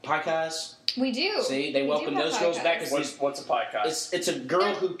have pie-kais? We do. See, they We welcome do have those girls pie back. guys. What's a pie kai? It's a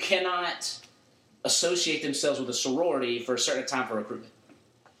girl who cannot associate themselves with a sorority for a certain time for recruitment.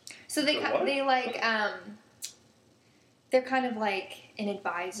 So they're kind of like an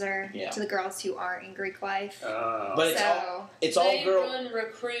advisor to the girls who aren't in Greek life. But it's all They girls. run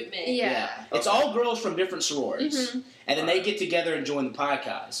recruitment. Yeah. It's all girls from different sororities. Mm-hmm. And then they get together and join the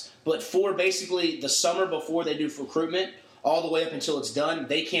pie-kais. But for basically the summer before they do recruitment, all the way up until it's done,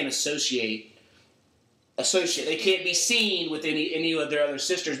 they can't associate. They can't be seen with any of their other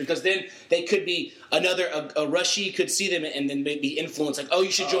sisters, because then they could be a rushie could see them and then maybe influence, like, oh, you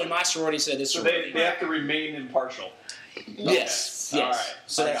should join my sorority instead of this So sorority. they have to remain impartial. Yes. Yes. All right.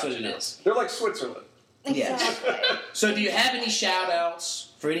 So that's I what got it you. is. They're like Switzerland. Yes. Exactly. So do you have any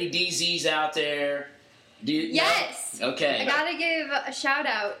shout-outs for any DZs out there? Do you, Yes. No? Okay. I gotta give a shout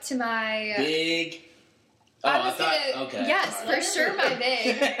out to my. Big. Oh, I thought. Okay. Yes, All right. for sure, my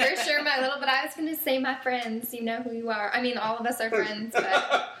big. For sure, my little. But I was gonna say my friends. You know who you are. I mean, all of us are friends,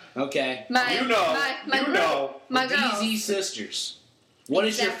 but Okay. my You know. my You group, know. my The girls. DZ sisters. What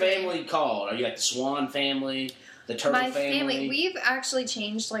is your Exactly. family called? Are you like the Swan family? The Turtle My family? We've actually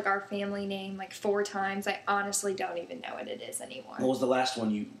changed like our family name like 4 times. I honestly don't even know what it is anymore. What was the last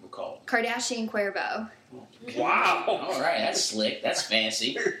one you were called? Kardashian Cuervo. Wow. All right, that's slick. That's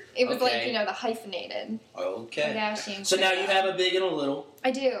fancy. It was Okay. like, the hyphenated. Okay. Kardashian. So now Cuervo. you have a big and a little.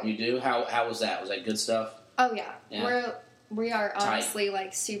 I do. You do? How was that? Was that good stuff? Oh yeah. Yeah. We are Tight. honestly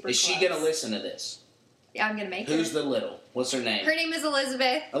like super. Is she close. going to listen to this? Yeah, I'm gonna make Who's her. the little? What's her name? Her name is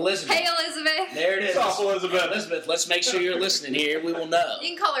Elizabeth. Elizabeth. Hey Elizabeth. There it is. What's up, Elizabeth? Elizabeth, let's make sure you're listening here. We will know.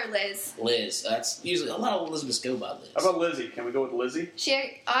 You can call her Liz. Liz. That's usually a lot of Elizabeths go by Liz. How about Lizzie? Can we go with Lizzie?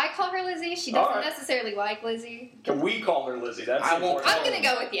 I call her Lizzie. She All doesn't right. necessarily like Lizzie. Can we call her Lizzie? That's I the won't important I'm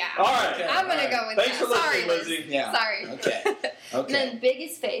gonna go with yeah. All right. Okay. I'm gonna all right. go with Thanks yeah. for listening, Sorry, Liz. Lizzie. Yeah. Sorry. Okay. And Okay. then big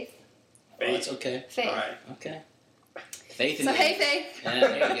is Faith. Oh, that's okay. Faith. All right. Okay. Faith in So you. hey Faith. Yeah,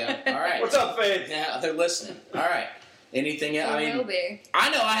 there you go. All right. What's up, Faith? Yeah, they're listening. All right. Anything else? I It will mean, be. I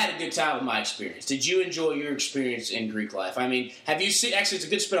know I had a good time with my experience. Did you enjoy your experience in Greek life? I mean, have you seen? Actually, it's a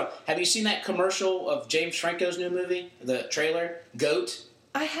good spin-off. Have you seen that commercial of James Franco's new movie, the trailer, Goat?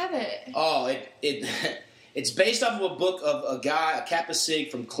 I haven't. Oh, it's based off of a book of a guy, a Kappa Sig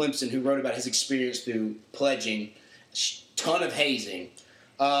from Clemson, who wrote about his experience through pledging, ton of hazing,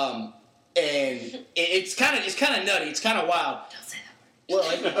 and it's kind of nutty. It's kind of wild. Don't say that.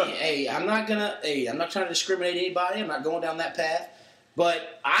 Well, I'm not trying to discriminate anybody. I'm not going down that path.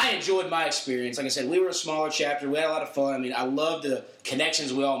 But I enjoyed my experience. Like I said, we were a smaller chapter. We had a lot of fun. I mean, I love the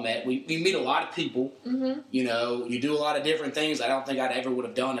connections we all met. We meet a lot of people. Mm-hmm. You do a lot of different things I don't think I'd ever would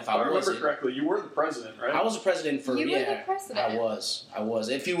have done if I If I remember wasn't. correctly, you were the president, right? I was a president for, You were the president. I was.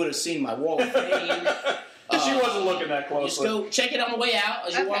 If you would have seen my wall of fame. She wasn't looking that Just closely. go check it on the way out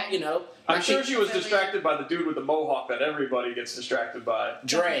as you walk, Okay. I'm sure she was Really? distracted by the dude with the mohawk that everybody gets distracted by.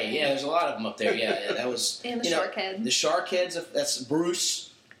 Dre, yeah, there's a lot of them up there. Yeah, that was. And the you know, shark head. The shark heads, that's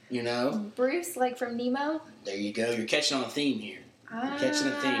Bruce, Bruce, like from Nemo. There you go. You're catching on a theme here. You're catching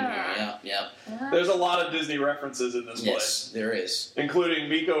a theme here. Yep. There's a lot of Disney references in this Yes, place, there is. including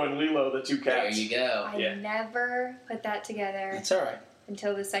Miko and Lilo, the two There cats. you go. I Yeah. never put that together That's all right.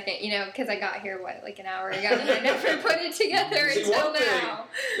 until the second, because I got here, like an hour ago, and I never put it together See, until one thing now.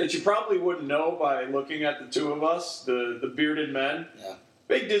 that you probably wouldn't know by looking at the two of us, the bearded men. Yeah.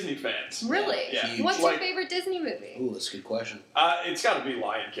 Big Disney fans. Really? Yeah. Huge. What's Like- your favorite Disney movie? Ooh, that's a good question. It's got to be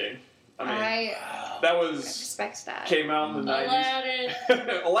Lion King. I mean, I that I was respect that. came out in the 90s.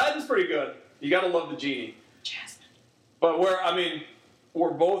 Aladdin. Aladdin's pretty good. You got to love the genie. Jasmine. But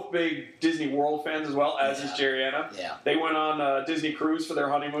we're both big Disney World fans as well, as is Yeah. Jerriana. Yeah, They went on a Disney cruise for their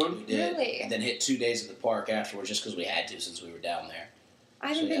honeymoon. we did. Really? And then hit 2 days at the park afterwards just because we had to since we were down there. I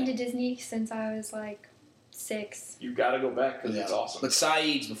haven't So, been yeah. to Disney since I was like 6. You got to go back because Yeah. it's awesome. But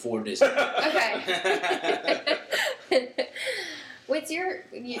Saeed's before Disney. Okay. What's your?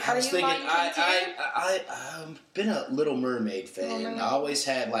 I Are was you thinking, Lion King too? I've been a Little Mermaid fan. Little Mermaid. I always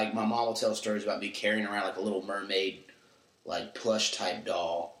had, like, my mom will tell stories about me carrying around, like, a Little Mermaid, like, plush type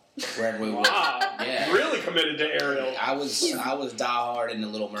doll wherever we went. Wow. Yeah. Really committed to Ariel. I was diehard in the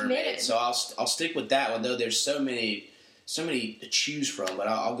Little Mermaid, Committed. so I'll stick with that one. Though there's so many to choose from, but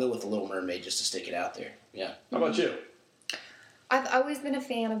I'll go with the Little Mermaid just to stick it out there. Yeah, How about you? I've always been a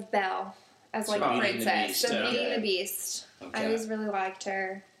fan of Belle as like So a Beauty and the princess. Beast, So yeah. Beauty and the Beast. I okay. always really liked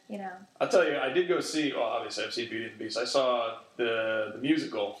her. I'll tell you, I did go see. Well, obviously, I've seen Beauty and the Beast. I saw the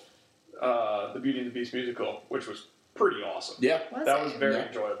musical, the Beauty and the Beast musical, which was pretty awesome. Yeah. That was very Yeah.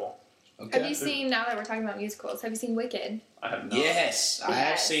 enjoyable. Okay. Have you seen? Now that we're talking about musicals, have you seen Wicked? I have not. Yes, I have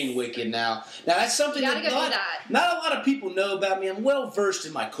Yes. seen Wicked now. Now that's something You gotta that go do that. not a lot of people know about me. I'm well versed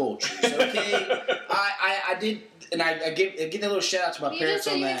in my cultures. Okay, I did, and I give a little shout out to my You parents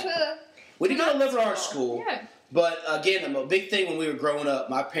just on you that. to We did go to art liberal arts school. school. Yeah. But again, a big thing when we were growing up,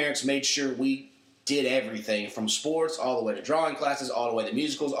 my parents made sure we did everything from sports all the way to drawing classes, all the way to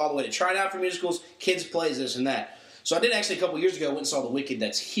musicals, all the way to trying out for musicals, kids plays, this and that. So I did actually a couple years ago, went and saw The Wicked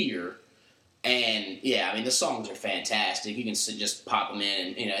that's here. And yeah, I mean, the songs are fantastic. You can just pop them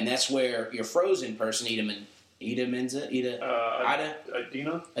in, and that's where your Frozen person, Ida Menza? Ida?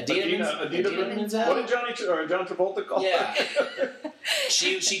 Adina. Adina Menzel? What did John Travolta call Yeah. her?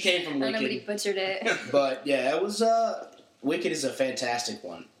 She came from Nobody Wicked. butchered it. But yeah, it was Wicked is a fantastic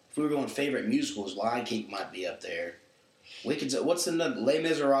one. If we were going favorite musicals, Lion King might be up there. What's another? Les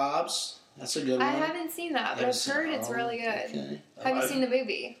Miserables. That's a good one. I haven't seen that, but I've heard it's really good. Okay. Have you seen the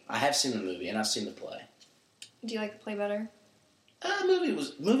movie? I have seen the movie, and I've seen the play. Do you like the play better?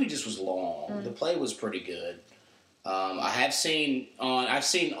 Movie just was long. The play was pretty good. I've seen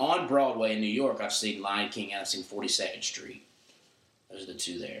on Broadway in New York. I've seen Lion King and I've seen 42nd Street. Those are the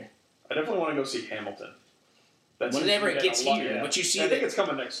two there. I definitely want to go see Hamilton. Whenever it gets here, but you see, I think it's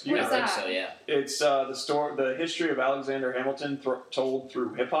coming next year. Where's I think that? so. Yeah. It's the history of Alexander Hamilton told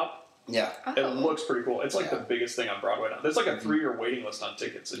through hip hop. Yeah. Oh. It looks pretty cool. It's like the biggest thing on Broadway now. There's like a 3-year waiting list on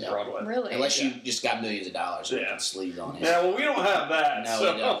tickets in Broadway. Really? Unless you just got millions of dollars and can sleeve on it. Yeah, well, we don't have that. No,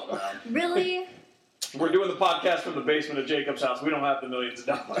 so. we don't. No. Really? We're doing the podcast from the basement of Jacob's house. We don't have the millions of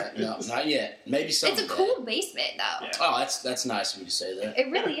dollars. No, not yet. Maybe someday. It's a cool basement, though. Yeah. Oh, that's nice of you to say that.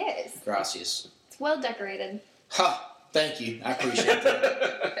 It really is. Gracias. It's well decorated. Ha! Thank you. I appreciate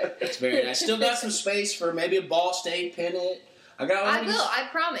that. It's very nice. Still got some space for maybe a Ball State pennant. I will. I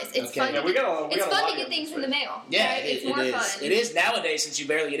promise. It's fun. Yeah, we got It's a fun lot to get of things in space. the mail. Yeah, right? It's it more is. fun. It is nowadays since you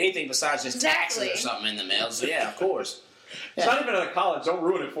barely get anything besides just taxes or something in the mail. So yeah, of course. It's not even at college. Don't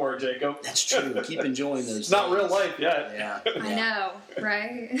ruin it for her, Jacob. That's true. Keep enjoying those. It's not real life yet. Yeah. I know,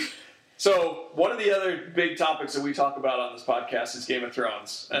 right? So, one of the other big topics that we talk about on this podcast is Game of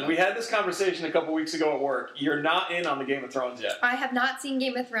Thrones. And we had this conversation a couple weeks ago at work. You're not in on the Game of Thrones yet. I have not seen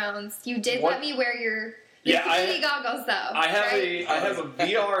Game of Thrones. You did let me wear your Yeah, bikini goggles, though. I have a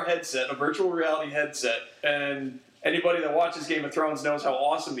VR headset, a virtual reality headset, and anybody that watches Game of Thrones knows how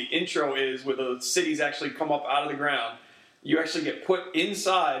awesome the intro is where the cities actually come up out of the ground. You actually get put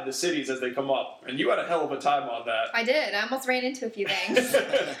inside the cities as they come up. And you had a hell of a time on that. I did. I almost ran into a few things.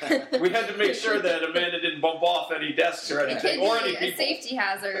 We had to make sure that Amanda didn't bump off any desks or It anything, could or be any a people. safety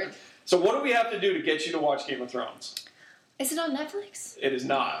hazard. So what do we have to do to get you to watch Game of Thrones? Is it on Netflix? It is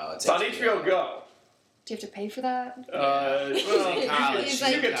not. No, it's on HBO Go. Do you have to pay for that? Well, College.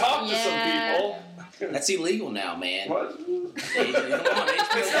 you can talk to some people. That's illegal now, man. What? Hey, come on,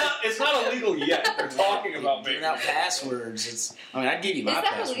 It's not illegal yet. They're talking about giving making out passwords. I'd give you my Is that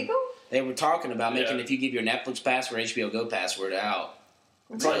password. illegal? They were talking about making Yeah. if you give your Netflix password, HBO Go password out.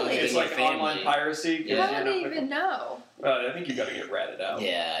 It's like, Really? it's like online piracy. Yeah. I don't even know. I think you got to get ratted out.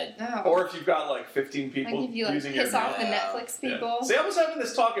 Yeah. No. Or if you've got like 15 I people give you like using piss your off the Yeah. Netflix people. See, I was having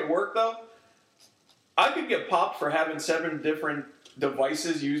this talk at work though. I could get popped for having 7 different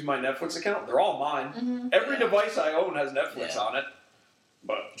devices use my Netflix account. They're all mine. Mm-hmm. Every device I own has Netflix Yeah. on it.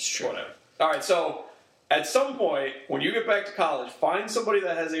 But It's true. whatever. All right, so at some point when you get back to college, find somebody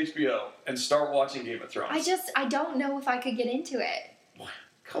that has HBO and start watching Game of Thrones. I don't know if I could get into it.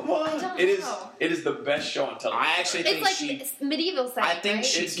 Come on. I don't It is know. the best show on television. I actually It's think like she. it's medieval setting, I think right?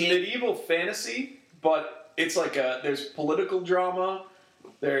 she- It's medieval fantasy, but it's like there's political drama,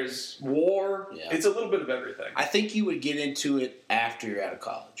 there's war. Yeah. It's a little bit of everything. I think you would get into it after you're out of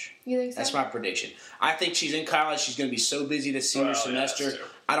college. You think so? That's my prediction. I think she's in college. She's going to be so busy this senior Well, yeah, semester. that's true.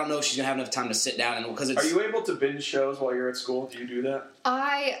 I don't know if she's going to have enough time to sit down and because it's. Are you able to binge shows while you're at school? Do you do that?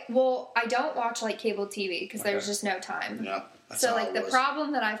 I don't watch like cable TV because there's just no time. No. That's So how like it the was.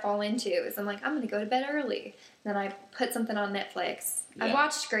 problem that I fall into is I'm like I'm gonna go to bed early. Then I put something on Netflix. Yeah. I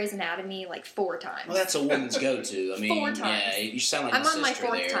watched Grey's Anatomy like 4 times. Well, that's a woman's go-to. I mean, 4 times. yeah, you sound like I'm my on my sister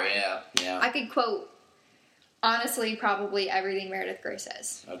 4th there. time. Yeah. I could quote honestly probably everything Meredith Grey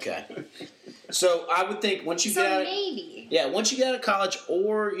says. Okay. So I would think once you So get out, maybe. once you get out of college,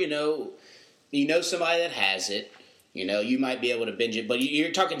 or you know somebody that has it, you might be able to binge it. But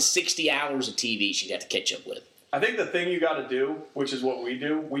you're talking 60 hours of TV she'd have to catch up with. I think the thing you got to do, which is what we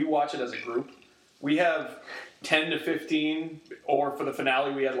do, we watch it as a group. We have 10 to 15, or for the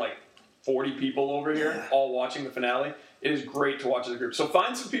finale, we had like 40 people over here all watching the finale. It is great to watch as a group. So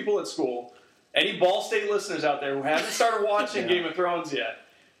find some people at school. Any Ball State listeners out there who haven't started watching Game of Thrones yet,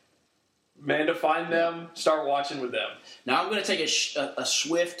 Amanda, find them, start watching with them. Now I'm going to take a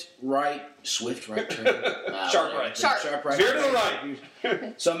swift right turn. Sharp right. Sharp right. Veer to the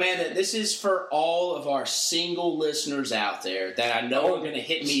right. So, Amanda, this is for all of our single listeners out there that I know are going to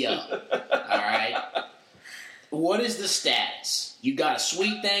hit me up. All right? What is the status? You got a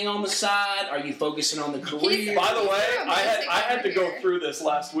sweet thing on the side? Are you focusing on the career? By the way, romantic I had to over go here. through this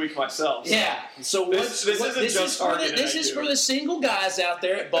last week myself. So. Yeah. So This isn't just targeted this at is you. for the single guys out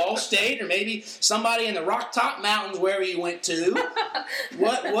there at Ball State, or maybe somebody in the Rock Top Mountains wherever you went to.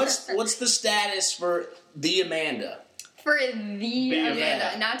 What's the status for the Amanda? For the Amanda,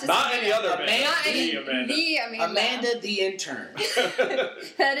 Amanda. not just Not Amanda. any other Amanda. Not any, The Amanda. the Amanda. Amanda the intern.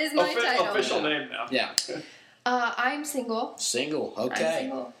 That is my title. Official name now. Yeah. I'm single. Single. I'm Okay.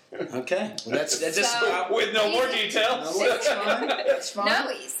 single. Okay. Well, that's just So- With no more details. No, that's fine. That's fine.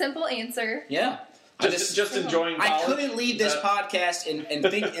 No, simple answer. Yeah. Just enjoying college? I couldn't leave this podcast and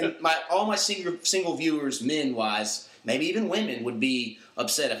think, and all my single viewers, men-wise, maybe even women, would be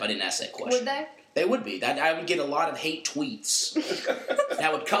upset if I didn't ask that question. Would they? They would be. I would get a lot of hate tweets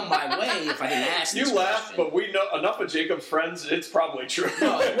that would come my way if I didn't ask this You laugh, question. but we know enough of Jacob's friends, it's probably true.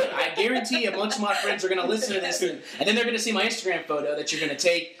 No, I guarantee a bunch of my friends are going to listen to this, and then they're going to see my Instagram photo that you're going to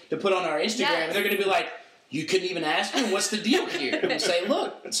take to put on our Instagram, and they're going to be like, you couldn't even ask me? What's the deal here? And I'm say,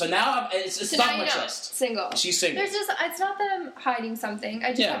 look, so now it's off my chest. Single. She's single. It's not that I'm hiding something. I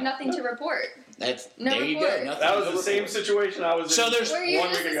just have nothing to report. There you go. Nothing that was the same situation I was in. So there's 1 week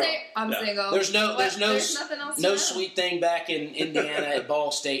ago. I'm single. There's nothing else no sweet thing back in Indiana at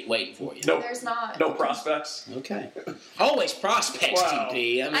Ball State waiting for you. No, there's not. No prospects. Okay. Always prospects, Wow.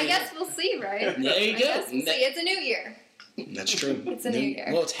 TP. I guess we'll see, right? There you go. I guess we'll see. It's a new year. That's true. It's a new year.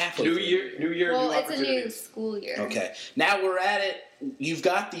 Well, it's halfway New through. year, Well, new it's a new opportunities. school year. Okay. Now we're at it. You've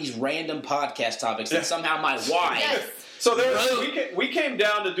got these random podcast topics that somehow my wife... Yes. So we came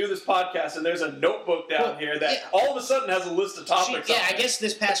down to do this podcast, and there's a notebook down here that all of a sudden has a list of topics. I guess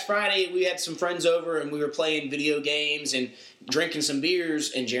this past Friday we had some friends over and we were playing video games and drinking some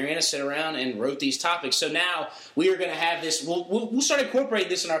beers, and Jariana sat around and wrote these topics. So now we are going to have this. We'll start incorporating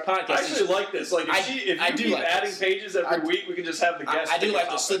this in our podcast. I actually like this. Like if you keep adding pages every week, we can just have the guest. I do like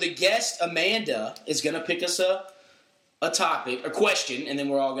this. So the guest Amanda is going to pick us a topic, a question, and then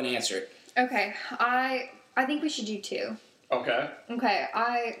we're all going to answer it. Okay. I think we should do two. Okay.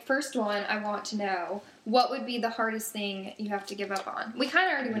 Okay. First one, I want to know, what would be the hardest thing you have to give up on? We kind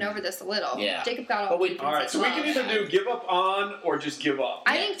of already went over this a little. Yeah. Jacob got all. All right. So we can either do give up on or just give up.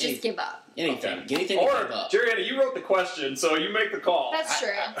 I think just give up. Anything. Okay. Anything Or to give up. Jariana, you wrote the question, so you make the call. That's true.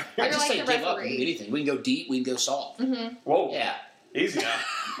 I You're just like say the give up. We referee. can do anything. We can go deep. We can go soft. Mm-hmm. Whoa. Yeah. Easy now.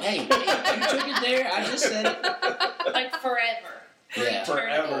 Hey, you took it there. I just said it. Like forever. Yeah.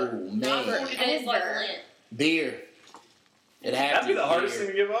 Forever. Oh, Not man. 40 days like Forever. Lent. Beer. That'd be the hardest thing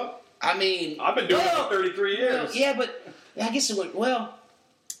to give up. I mean, I've been doing it for 33 years. Well, yeah, but I guess it would. Well,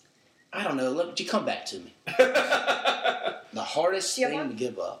 I don't know. Look, you come back to me. The hardest Do you have thing one? to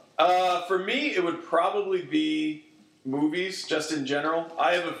give up. For me, it would probably be movies, just in general.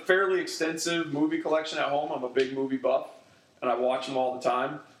 I have a fairly extensive movie collection at home. I'm a big movie buff, and I watch them all the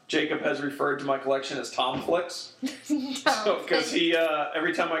time. Jacob has referred to my collection as Tom Flicks, because he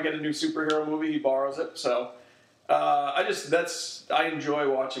every time I get a new superhero movie, he borrows it. So I enjoy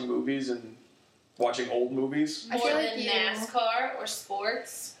watching movies and watching old movies. I More feel than like you- NASCAR or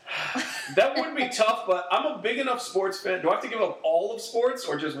sports. That would be tough, but I'm a big enough sports fan. Do I have to give up all of sports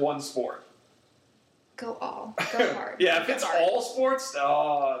or just one sport? Go hard. Yeah, if Go it's hard. all sports,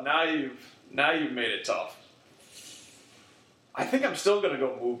 now you've made it tough. I think I'm still going to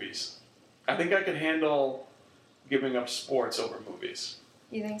go movies. I think I can handle giving up sports over movies.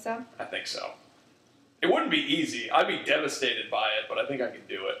 You think so? I think so. It wouldn't be easy. I'd be devastated by it, but I think I can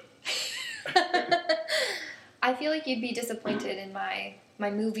do it. I feel like you'd be disappointed in my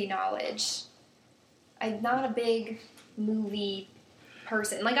movie knowledge. I'm not a big movie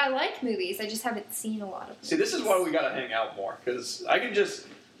person. Like, I like movies, I just haven't seen a lot of movies. See, this is why we got to hang out more, because I can just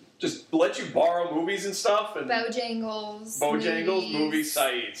let you borrow movies and stuff. And Bojangles, movie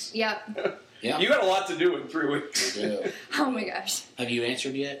sites. Yep. Yeah. You got a lot to do in 3 weeks. We do. Oh my gosh. Have you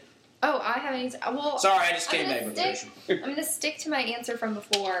answered yet? Oh, I haven't. Well, Sorry, I just I'm came gonna back with stick- a I'm gonna stick to my answer from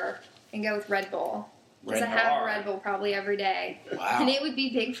before and go with Red Bull. Because I Red have Bull. Red Bull probably every day. Wow. And it would be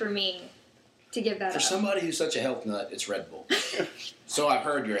big for me to give that For up. somebody who's such a health nut, it's Red Bull. So I've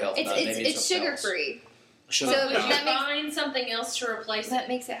heard you're a health nut. Maybe It's something sugar else. free. Sugar So Would free. you that makes- find something else to replace That it?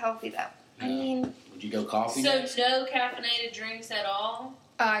 makes it healthy though. I Yeah. mean, Would you go coffee So next? no caffeinated drinks at all?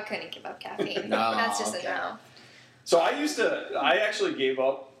 I couldn't give up caffeine. No, That's just okay. a no. So I actually gave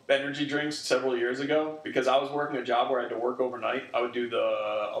up energy drinks several years ago because I was working a job where I had to work overnight. I would do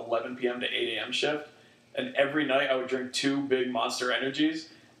the 11 p.m. to 8 a.m. shift, and every night I would drink 2 big Monster Energies.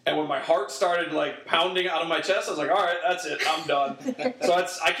 And when my heart started like pounding out of my chest, I was like, "All right, that's it, I'm done." So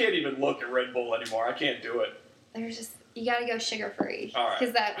I can't even look at Red Bull anymore. I can't do it. There's just you got to go sugar free All right.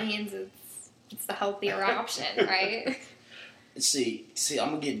 because that means it's the healthier option, right? See, I'm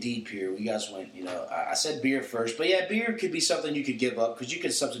gonna get deep here. You guys went, I said beer first, but yeah, beer could be something you could give up because you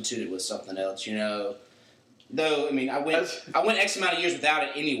could substitute it with something else, Though, I mean, I went X amount of years without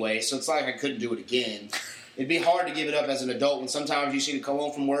it anyway, so it's like I couldn't do it again. It'd be hard to give it up as an adult when sometimes you see to come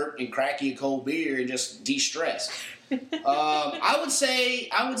home from work and crack you a cold beer and just de-stress. I would say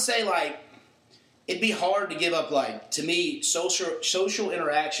like it'd be hard to give up, like, to me, social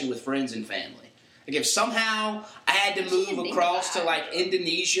interaction with friends and family. Like if somehow I had to move across to like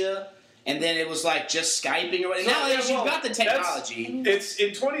Indonesia and then it was like just Skyping or whatever. Nowadays, you've got the technology. It's in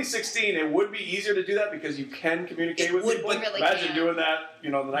 2016. It would be easier to do that because you can communicate with people. Really Imagine doing that, the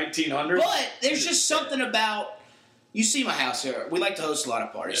 1900s. But there's just something about. You see my house here. We like to host a lot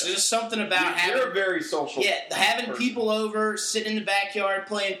of parties. There's just something about having. You're a very social. Yeah, having person. people over, sitting in the backyard,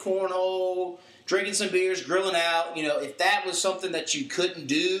 playing cornhole, drinking some beers, grilling out. If that was something that you couldn't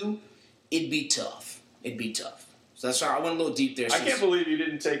do, it'd be tough. So that's why I went a little deep there. I can't believe you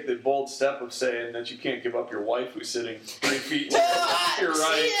didn't take the bold step of saying that you can't give up your wife who's sitting 3 feet. You're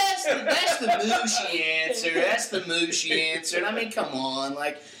right. See, that's the mushy answer. And I mean, come on,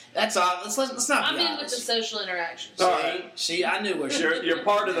 that's all. Let's not. I'm be in honest. with the social interactions. All right. See, I knew where You're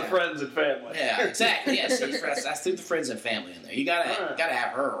part of the friends and family. Yeah, exactly. Yeah, see, I threw the friends and family in there. You gotta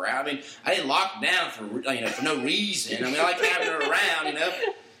have her around. I mean, I didn't lock her down for no reason. I mean, I like having her around.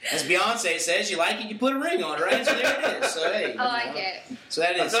 As Beyonce says, you like it, you put a ring on it, right? So there it is. So hey, I like it. So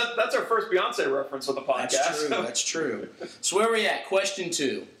that's our first Beyonce reference on the podcast. That's true. So where are we at? Question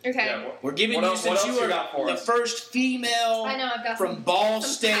 2. Okay. Yeah, We're giving you, since you are the first female I know, I've got from Ball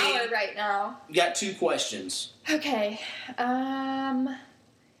some State. power right now. You got 2 questions. Okay. I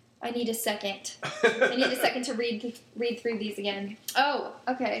need a second. I need a second to read through these again. Oh,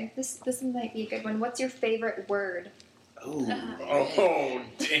 okay. This might be a good one. What's your favorite word? Ooh. Oh,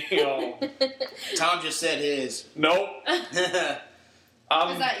 damn. Tom just said his. Nope. Is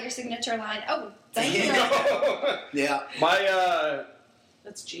that your signature line? Oh, thank you. Yeah. My,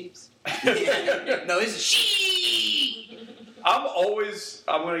 That's Jeeves. No, it's a she. I'm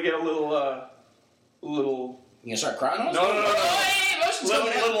going to get a little... You gonna start crying on us? No. Little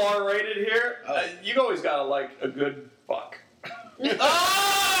Little R-rated here. Oh. You always got to like a good fuck. Oh,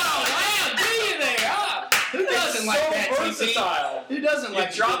 wow, do you there? Who doesn't like that, versatile. Who doesn't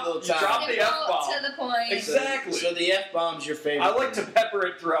like a good little time? You drop the F-bomb. To the point. Exactly. So the F-bomb's your favorite. I like to pepper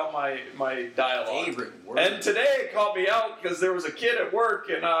it throughout my dialogue. Favorite word. And today it caught me out because there was a kid at work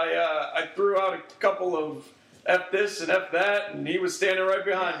and I threw out a couple of F this and F that and he was standing right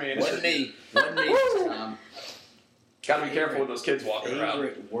behind me. And Wasn't me, Tom. Gotta be careful with those kids walking around.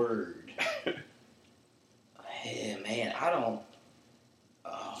 Favorite word. Hey, man, I don't.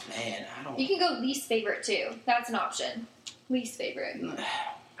 You can go least favorite too. That's an option. Least favorite.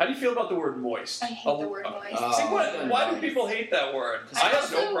 How do you feel about the word moist? I hate the word moist. See, why do people hate that word? I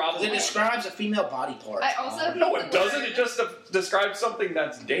have no problem. It describes a female body part. I also hate No, the it doesn't. word- It just describes something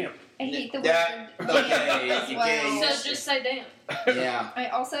that's damp. I hate the word Yeah, okay, as well. So just say damn. Yeah. I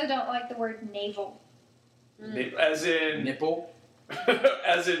also don't like the word navel. As in Nipple.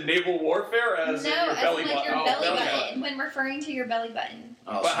 as in naval warfare, as in your belly like button. your belly belly button. When referring to your belly button.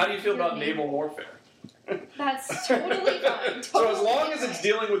 Oh, But how do you feel Your about navel. naval warfare? That's totally fine. So as Totally long as fine. it's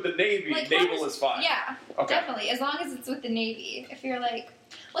dealing with the Navy, Like, naval how is fine. Yeah, Okay. definitely. As long as it's with the Navy. If you're like,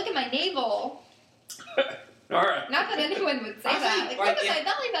 look at my navel. All right. Not that anyone would say I that. think, Like, look at my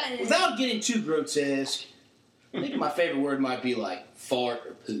belly button. Without getting too grotesque, I think my favorite word might be like fart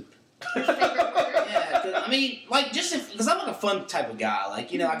or poop. Your favorite word? Yeah, 'cause, I mean, like just because I'm like a fun type of guy.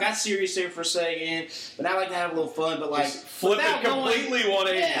 Like I got serious there for a second, but now I like to have a little fun. But like Just flip it without going- completely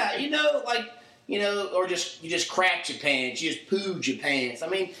 180. Yeah, or you just cracked your pants, you just pooed your pants. I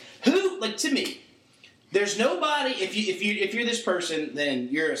mean, to me, there's nobody. If you're this person, then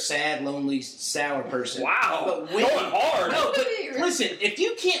you're a sad, lonely, sour person. Wow. But when- Going hard. No, but listen, if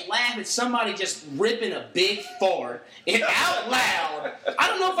you can't laugh at somebody just ripping a big fart out loud, I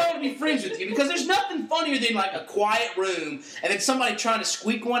don't know if I want to be friends with you because there's nothing funnier than like a quiet room and then somebody trying to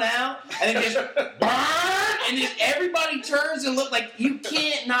squeak one out and then just burn and just everybody turns and look like you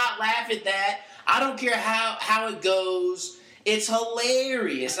can't not laugh at that. I don't care how it goes. It's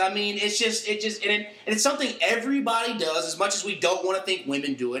hilarious. I mean, and it's something everybody does as much as we don't want to think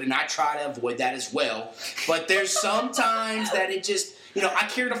women do it, and I try to avoid that as well. But there's sometimes that it just, I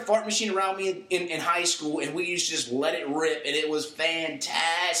carried a fart machine around me in high school, and we used to just let it rip, and it was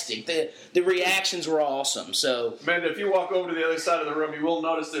fantastic. The reactions were awesome. So, Man, if you walk over to the other side of the room, you will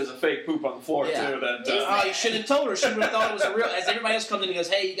notice there's a fake poop on the floor, Yeah. too. That, oh, you should have told her. She would have thought it was a real. As everybody else comes in and goes,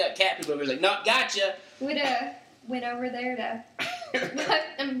 "Hey, you got cat poop over here." He's like, "No, gotcha." Would have went over there to.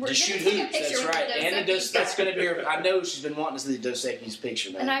 And we're Just gonna shoot take a hoops. picture That's with right. the And the Dos that's Equis going to be guy. her. I know she's been wanting to see the Dos Equis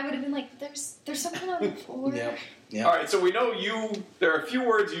picture, man. And I would have been like, "There's something on the floor." Yeah. All right, so we know there are a few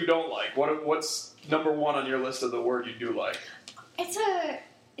words you don't like. What's number one on your list of the word you do like?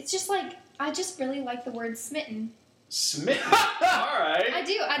 It's just like, I just really like the word smitten. Smitten. All right. I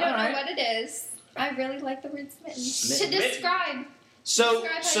do. I don't All right. know what it is. I really like the word smitten. Smitten. To describe. So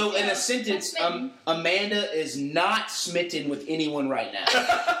Describe how you in a feel. sentence, I'm smitten. Amanda is not smitten with anyone right now.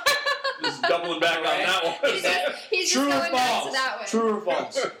 Just doubling back on that one. He's true just or going back false? to that one. True or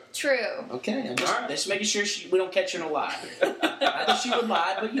false? True. Okay, I'm All right. just making sure we don't catch her in a lie. Not that she would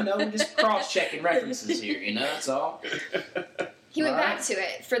lie, but we're just cross-checking references here. That's all. He went All back right. to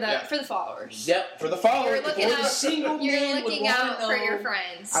it for the followers. Yep, for the followers. You're looking for the out- single You're men would looking wanna out for know, your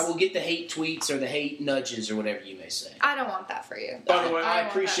friends. I will get the hate tweets or the hate nudges or whatever you may say. I don't want that for you. By the way, I I want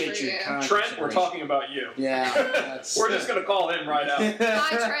appreciate that for your you. kind Trent, we're consideration. talking about you. Yeah, that's, We're just going to call him right out.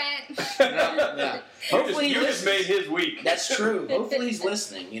 Bye, Trent. yeah. Hopefully he you just listens. made his week. That's true. Hopefully he's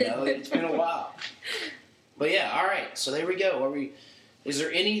listening. It's been a while. But yeah, all right. So there we go. Is there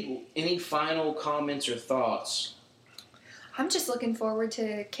any final comments or thoughts? I'm just looking forward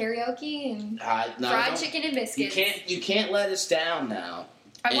to karaoke and No, fried don't- chicken and biscuits. You can't let us down now.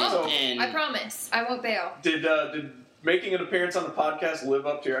 I won't. And- I promise. I won't bail. Did making an appearance on the podcast live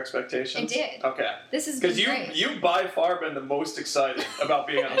up to your expectations? It did. Okay. This has been Because great. you by far been the most excited about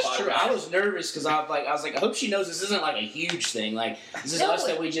being on a That's podcast. true. I was nervous because I was like, I hope she knows this isn't like a huge thing. Like this is No. us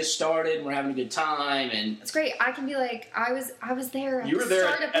that we just started and we're having a good time and It's great. I can be like, I was there at You were the there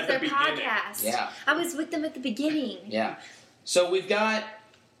startup at of the their beginning. podcast. yeah. I was with them at the beginning. Yeah. So we've got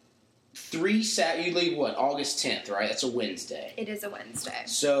 3 you leave what? August 10th, right? That's a Wednesday. It is a Wednesday.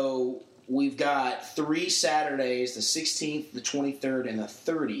 So we've got 3 Saturdays, the 16th, the 23rd, and the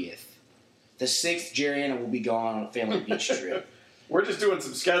 30th. The 6th, Jerry Anna will be gone on a family beach trip. We're just doing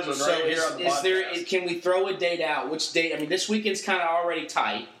some scheduling So right here on the podcast. can we throw a date out? Which date? I mean, this weekend's kind of already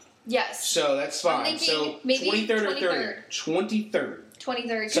tight, Yes. so that's fine. I'm thinking So maybe 23rd or 23rd. 23rd. 23rd.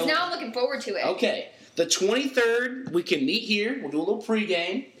 Because So- now I'm looking forward to it. Okay. The 23rd, we can meet here. We'll do a little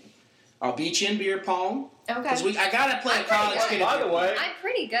pregame. I'll beat you in beer pong. Okay. Because I got to play a I'm pretty college good. kid. By the way, I'm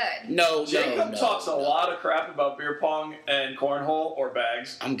pretty good. No, Jacob no. talks a lot of crap about beer pong and cornhole or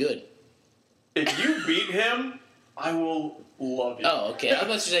bags. I'm good. If you beat him, I will love you. Oh, okay. I was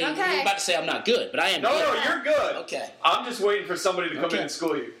about to say, Okay. you're about to say I'm not good, but I am No, good. no, you're good. Okay. I'm just waiting for somebody to come Okay. in and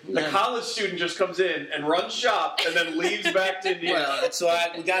school you. The Yeah. college student just comes in and runs shop and then leaves back to Indiana. Well, so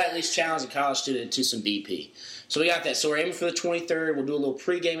we got to at least challenge a college student to some BP. So we got that. So we're aiming for the 23rd. We'll do a little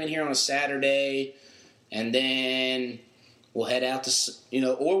pregame in here on a Saturday, and then we'll head out to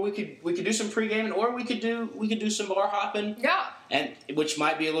or we could do some pregaming, or we could do some bar hopping, Yeah. and which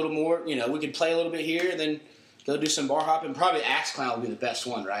might be a little more. We could play a little bit here, and then go do some bar hopping. Probably Axe Clown would be the best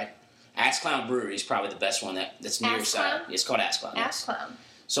one, right? Axe Clown Brewery is probably the best one that's near Axe side. Clown? It's called Axe Clown. Ask yes. Clown.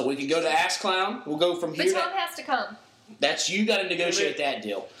 So we could go to Axe Clown. We'll go from But here. Tom has to come. That's you got to negotiate that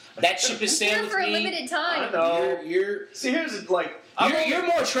deal. That ship is Here sailing with for a me. limited time. I know. You're See, here's like you're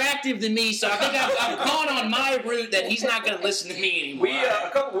more attractive than me, so I think I've gone on my route that he's not going to listen to me anymore. We a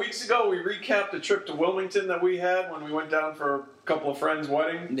couple weeks ago we recapped a trip to Wilmington that we had when we went down for a couple of friends'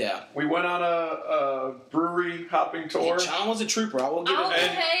 wedding. yeah. We went on a brewery hopping tour. John was a trooper. I will give I'll him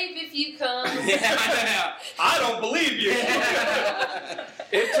that. behave if you come. Yeah. I don't believe you.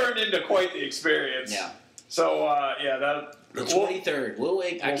 It turned into quite the experience. Yeah. So that The 23rd. We'll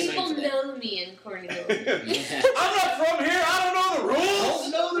wait. I can People wait for that. know me in Cornelius. Yeah. I'm not from here. I don't know the I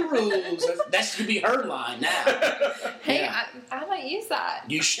rules. don't know the rules. That should be her line now. Hey, Yeah. I might use that.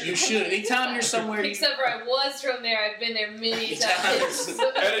 You should. Anytime you're somewhere, Except for I was from there. I've been there many Times. times. And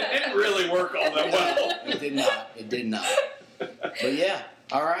it didn't really work all that well. it did not. It did not. But yeah.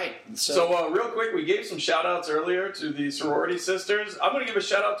 All right. So real quick, we gave some shout outs earlier to the sorority sisters. I'm going to give a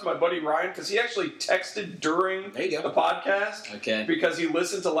shout out to my buddy Ryan because he actually texted during There you go. the podcast Okay. because he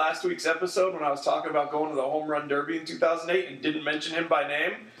listened to last week's episode when I was talking about going to the home run derby in 2008 and didn't mention him by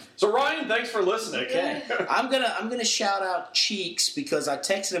name. So Ryan, thanks for listening. Okay. I'm gonna shout out Cheeks because I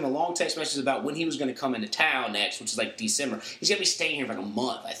texted him a long text message about when he was gonna come into town next, which is like December. He's gonna be staying here for like a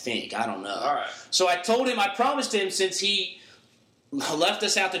month, I think. I don't know. All right. So I promised him since he left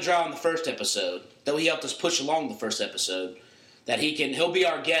us out to dry on the first episode, though he helped us push along the first episode, that he'll be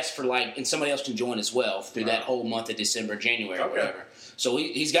our guest for and somebody else can join as well through that whole month of December, January, or Okay. whatever. So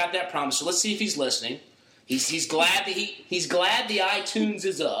he's got that promise. So let's see if he's listening. He's glad that he's glad the iTunes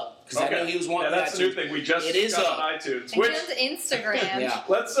is up because I know he was wanting. that's the the new iTunes. thing. We just It is got up. on iTunes. And Which on Instagram. Yeah.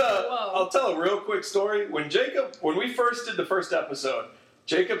 let's I'll tell a real quick story. When we first did the first episode,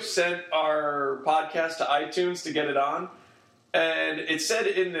 Jacob sent our podcast to iTunes to get it on. And it said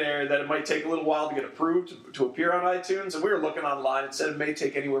in there that it might take a little while to get approved to appear on iTunes. And we were looking online. It said it may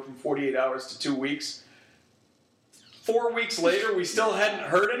take anywhere from 48 hours to 2 weeks. 4 weeks later, we still hadn't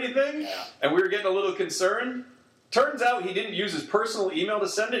heard anything. Yeah. And we were getting a little concerned. Turns out he didn't use his personal email to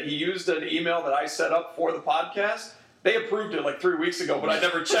send it. He used an email that I set up for the podcast. They approved it like 3 weeks ago, but I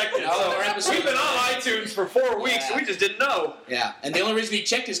never checked it. Oh, So our episode- we've been on iTunes for 4 weeks. Yeah. We just didn't know. Yeah, and the only reason he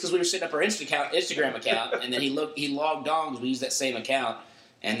checked is because we were setting up our Instagram account, and then he logged on because we used that same account,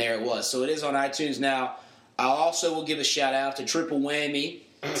 And there it was. So it is on iTunes now. I also will give a shout out to Triple Whammy,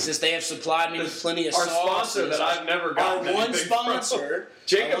 since they have supplied me with plenty of our sauces. sponsor that I've never gotten Our one anything sponsor. from.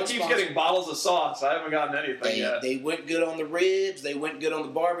 Jacob keeps getting bottles of sauce. I haven't gotten anything yet. They went good on the ribs. They went good on the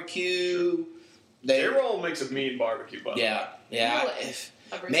barbecue. J-Roll makes a mean barbecue, by the way. Yeah.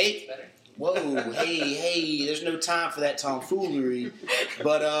 Mate. Better. Whoa, hey, there's no time for that tomfoolery.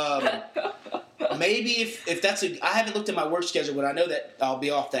 But maybe if that's I haven't looked at my work schedule, but I know that I'll be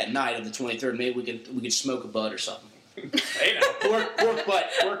off that night of the 23rd. Maybe we could smoke a bud or something. Hey now.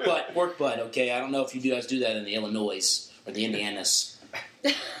 Pork butt. Okay, I don't know if you guys do that in the Illinois or the Indianas.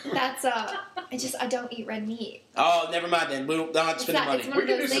 That's I don't eat red meat. Oh, never mind then. We don't have to spend the money. It's one of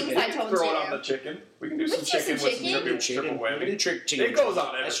those things I told throw you. it on the chicken. We can do some chicken with some triple whammy. We do chicken. It goes on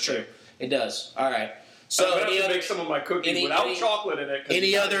everything. That's true. It does. All right. So I'm going to make some of my cookies without chocolate in it.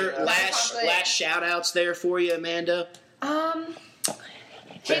 Any other last shout outs there for you, Amanda? Say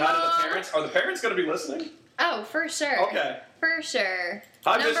hi to the parents. Are the parents going to be listening? Oh, for sure. Okay. For sure.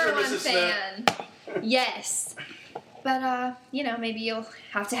 Hi, Number Mr. and one Mrs. fan. Yes. But maybe you'll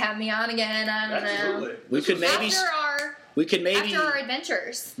have to have me on again. I don't know. We could maybe after our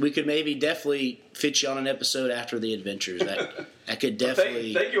adventures. We could maybe definitely fit you on an episode after the adventures. That could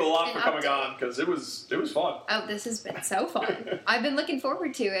definitely. Thank you a lot for coming on, because it was fun. Oh, this has been so fun. I've been looking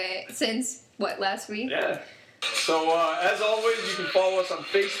forward to it since last week? Yeah. So, as always, you can follow us on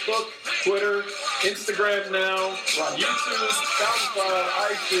Facebook, Twitter, Instagram now. We're on YouTube, SoundCloud,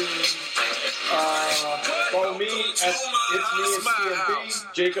 iTunes. Follow me at It's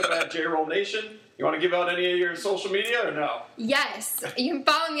CMP, Jacob at JRoll Nation. You want to give out any of your social media or no? Yes. You can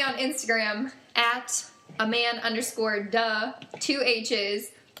follow me on Instagram at aman_duh, 2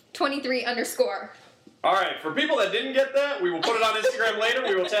 H's, 23_. All right. For people that didn't get that, we will put it on Instagram later.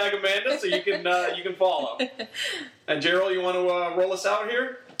 We will tag Amanda so you can follow. And JRoll, you want to roll us out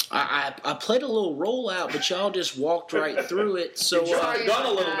here? I played a little rollout, but y'all just walked right through it. So you jumped the gun a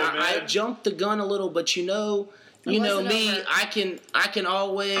little bit, man. I jumped the gun a little, but you know me. Over. I can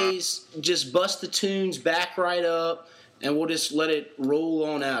always just bust the tunes back right up, and we'll just let it roll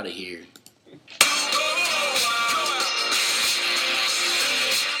on out of here.